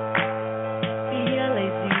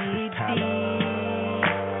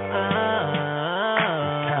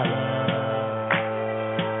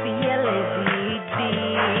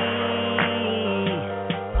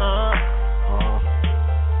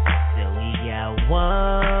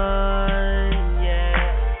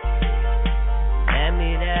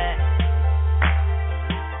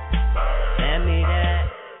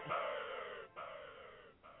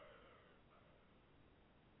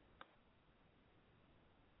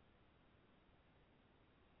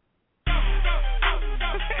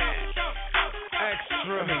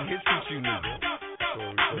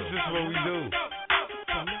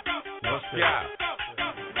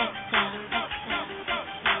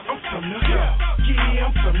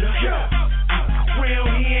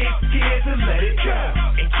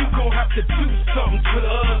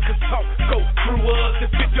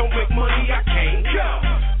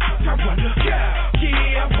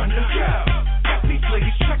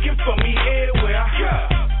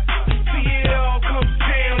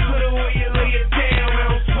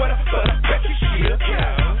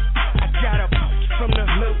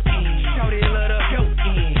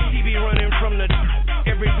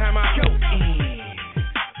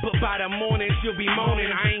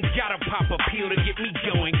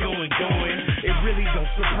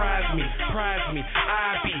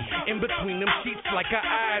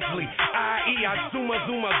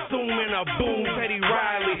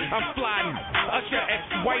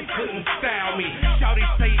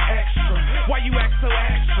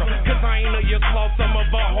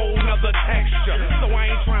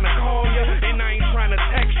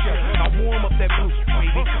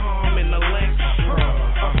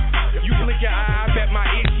 You blink your eye, I bet my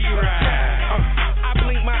itchy ride. I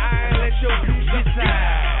blink my eye.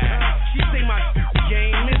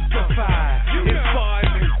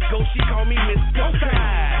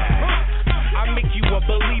 make you a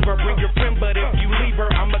believer. Bring your friend, but if you leave her,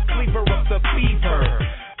 I'm a cleaver of the fever.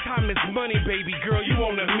 Time is money, baby girl, you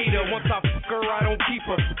wanna meet her. Once I fuck her, I don't keep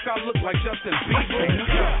her. I look like Justin Bieber.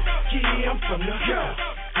 Yeah, I'm from the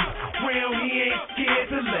round, he ain't scared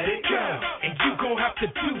to let it go. And you gon' have to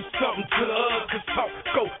do something to us, cause talk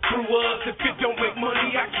go through us. If it don't make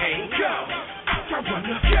money, I can't go. I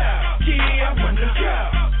wanna go, yeah, I wanna go.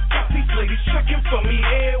 Got these ladies checking for me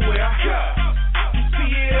everywhere I go. You see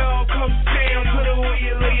it all comes down to the way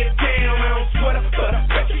you lay it down. I don't sweat her, but I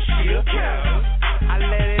bet you she'll go. I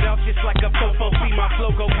let it off just like a fofo, see my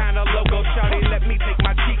flow go kinda loco. Shawty, let me take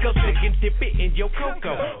my Chico stick and dip it in your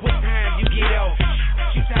cocoa. What time you get off?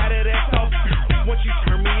 She tired of that sauce. Once you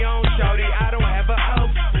turn me on, shawty, I don't have a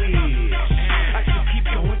off switch. I just keep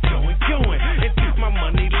going, going, going. And since my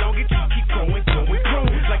money long, it just keep going, going,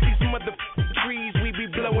 growing. Like these trees, we be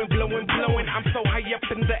blowing, blowing, blowing. I'm so high up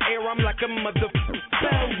in the air, I'm like a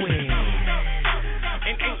blowing.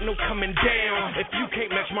 And ain't no coming down. If you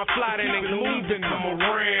can't match my fly, then ain't no need to come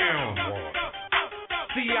around.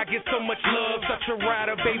 See, I get so much love, such a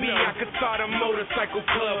rider, baby. I could start a motorcycle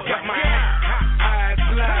club. Got my eyes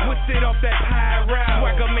fly, twisted off that high route.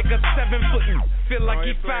 Swagger make a 7 foot, feel like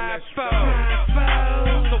he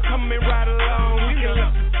 5'4". So come and ride along. We can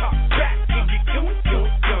let the talk back and get going,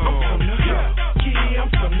 going, going. I'm from the yeah,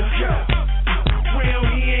 I'm from the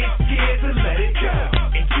round, he ain't scared to let it go.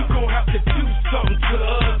 And you gon' have to do something to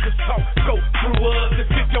us, cause talk go through us.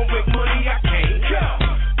 If it don't make money, I can't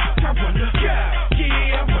go. I wanna go,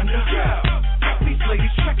 yeah, I wanna go. Got these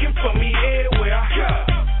ladies checking for me everywhere I go.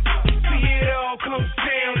 See it all comes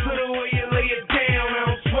down to the way you lay it down. I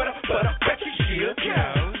don't sweat her, but I bet you she'll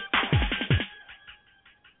go.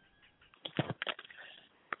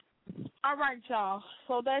 All right, y'all.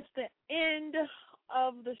 So that's the end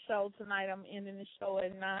of the show tonight. I'm ending the show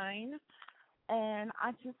at 9. And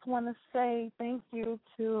I just want to say thank you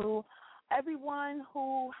to everyone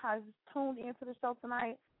who has tuned into the show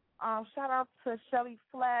tonight. Shout out to Shelly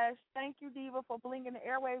Flash. Thank you, Diva, for blinging the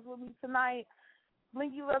airwaves with me tonight.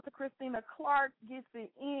 Blingy love to Christina Clark gets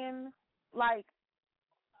it in like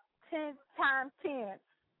 10 times 10.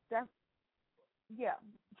 That's, yeah,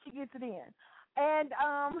 she gets it in. And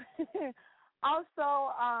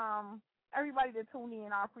also, everybody that tuned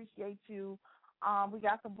in, I appreciate you. We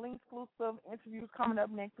got some Bling exclusive interviews coming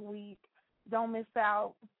up next week. Don't miss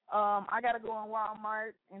out. I got to go in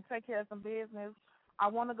Walmart and take care of some business. I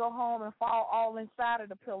want to go home and fall all inside of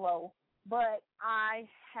the pillow, but I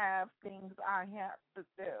have things I have to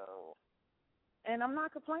do. And I'm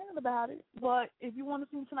not complaining about it. But if you want to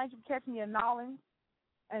see me tonight, you can catch me in Nollins,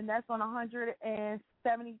 and that's on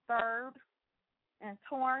 173rd and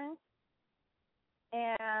Torrance.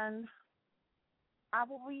 And I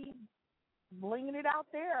will be blinging it out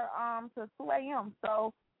there to 2 a.m.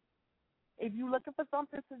 So if you're looking for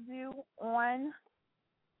something to do on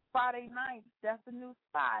Friday nights, that's the new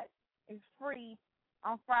spot. It's free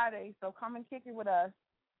on Friday, so come and kick it with us.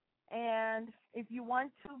 And if you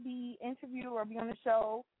want to be interviewed or be on the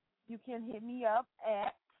show, you can hit me up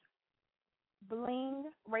at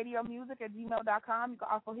blingradiomusic@gmail.com. You can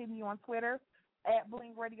also hit me on Twitter at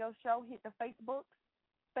Bling Radio Show. Hit the Facebook,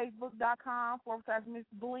 facebook.com/Miss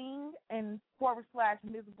Bling and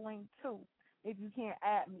 /Miss Bling 2 if you can't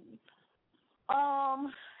add me.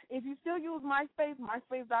 If you still use MySpace,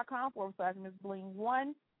 myspace.com/Miss Bling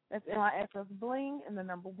 1. That's MISS Bling and the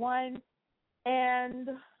number 1. And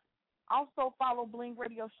also follow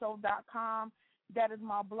blingradioshow.com. That is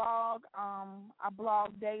my blog. I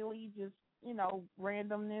blog daily, just,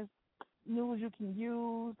 randomness, news you can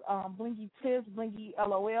use, Blingy Tips, Blingy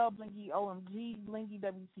LOL, Blingy OMG, Blingy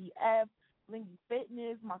WTF, Blingy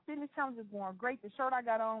Fitness. My fitness challenge is going great. The shirt I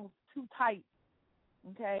got on was too tight.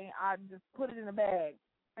 Okay, I just put it in a bag.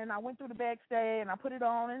 And I went through the bag today, and I put it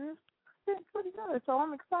on, and it's pretty good. So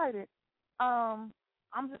I'm excited. I'm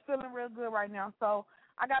just feeling real good right now. So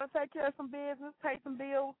I got to take care of some business, pay some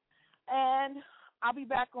bills, and I'll be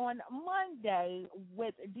back on Monday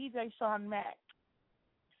with DJ Sean Mack.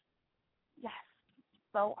 Yes.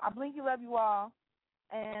 So I blink you, love you all,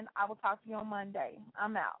 and I will talk to you on Monday.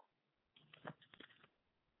 I'm out.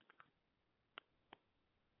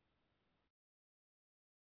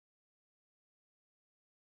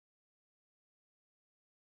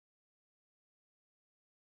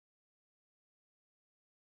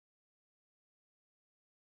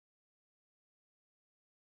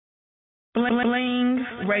 Bling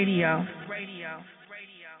Radio.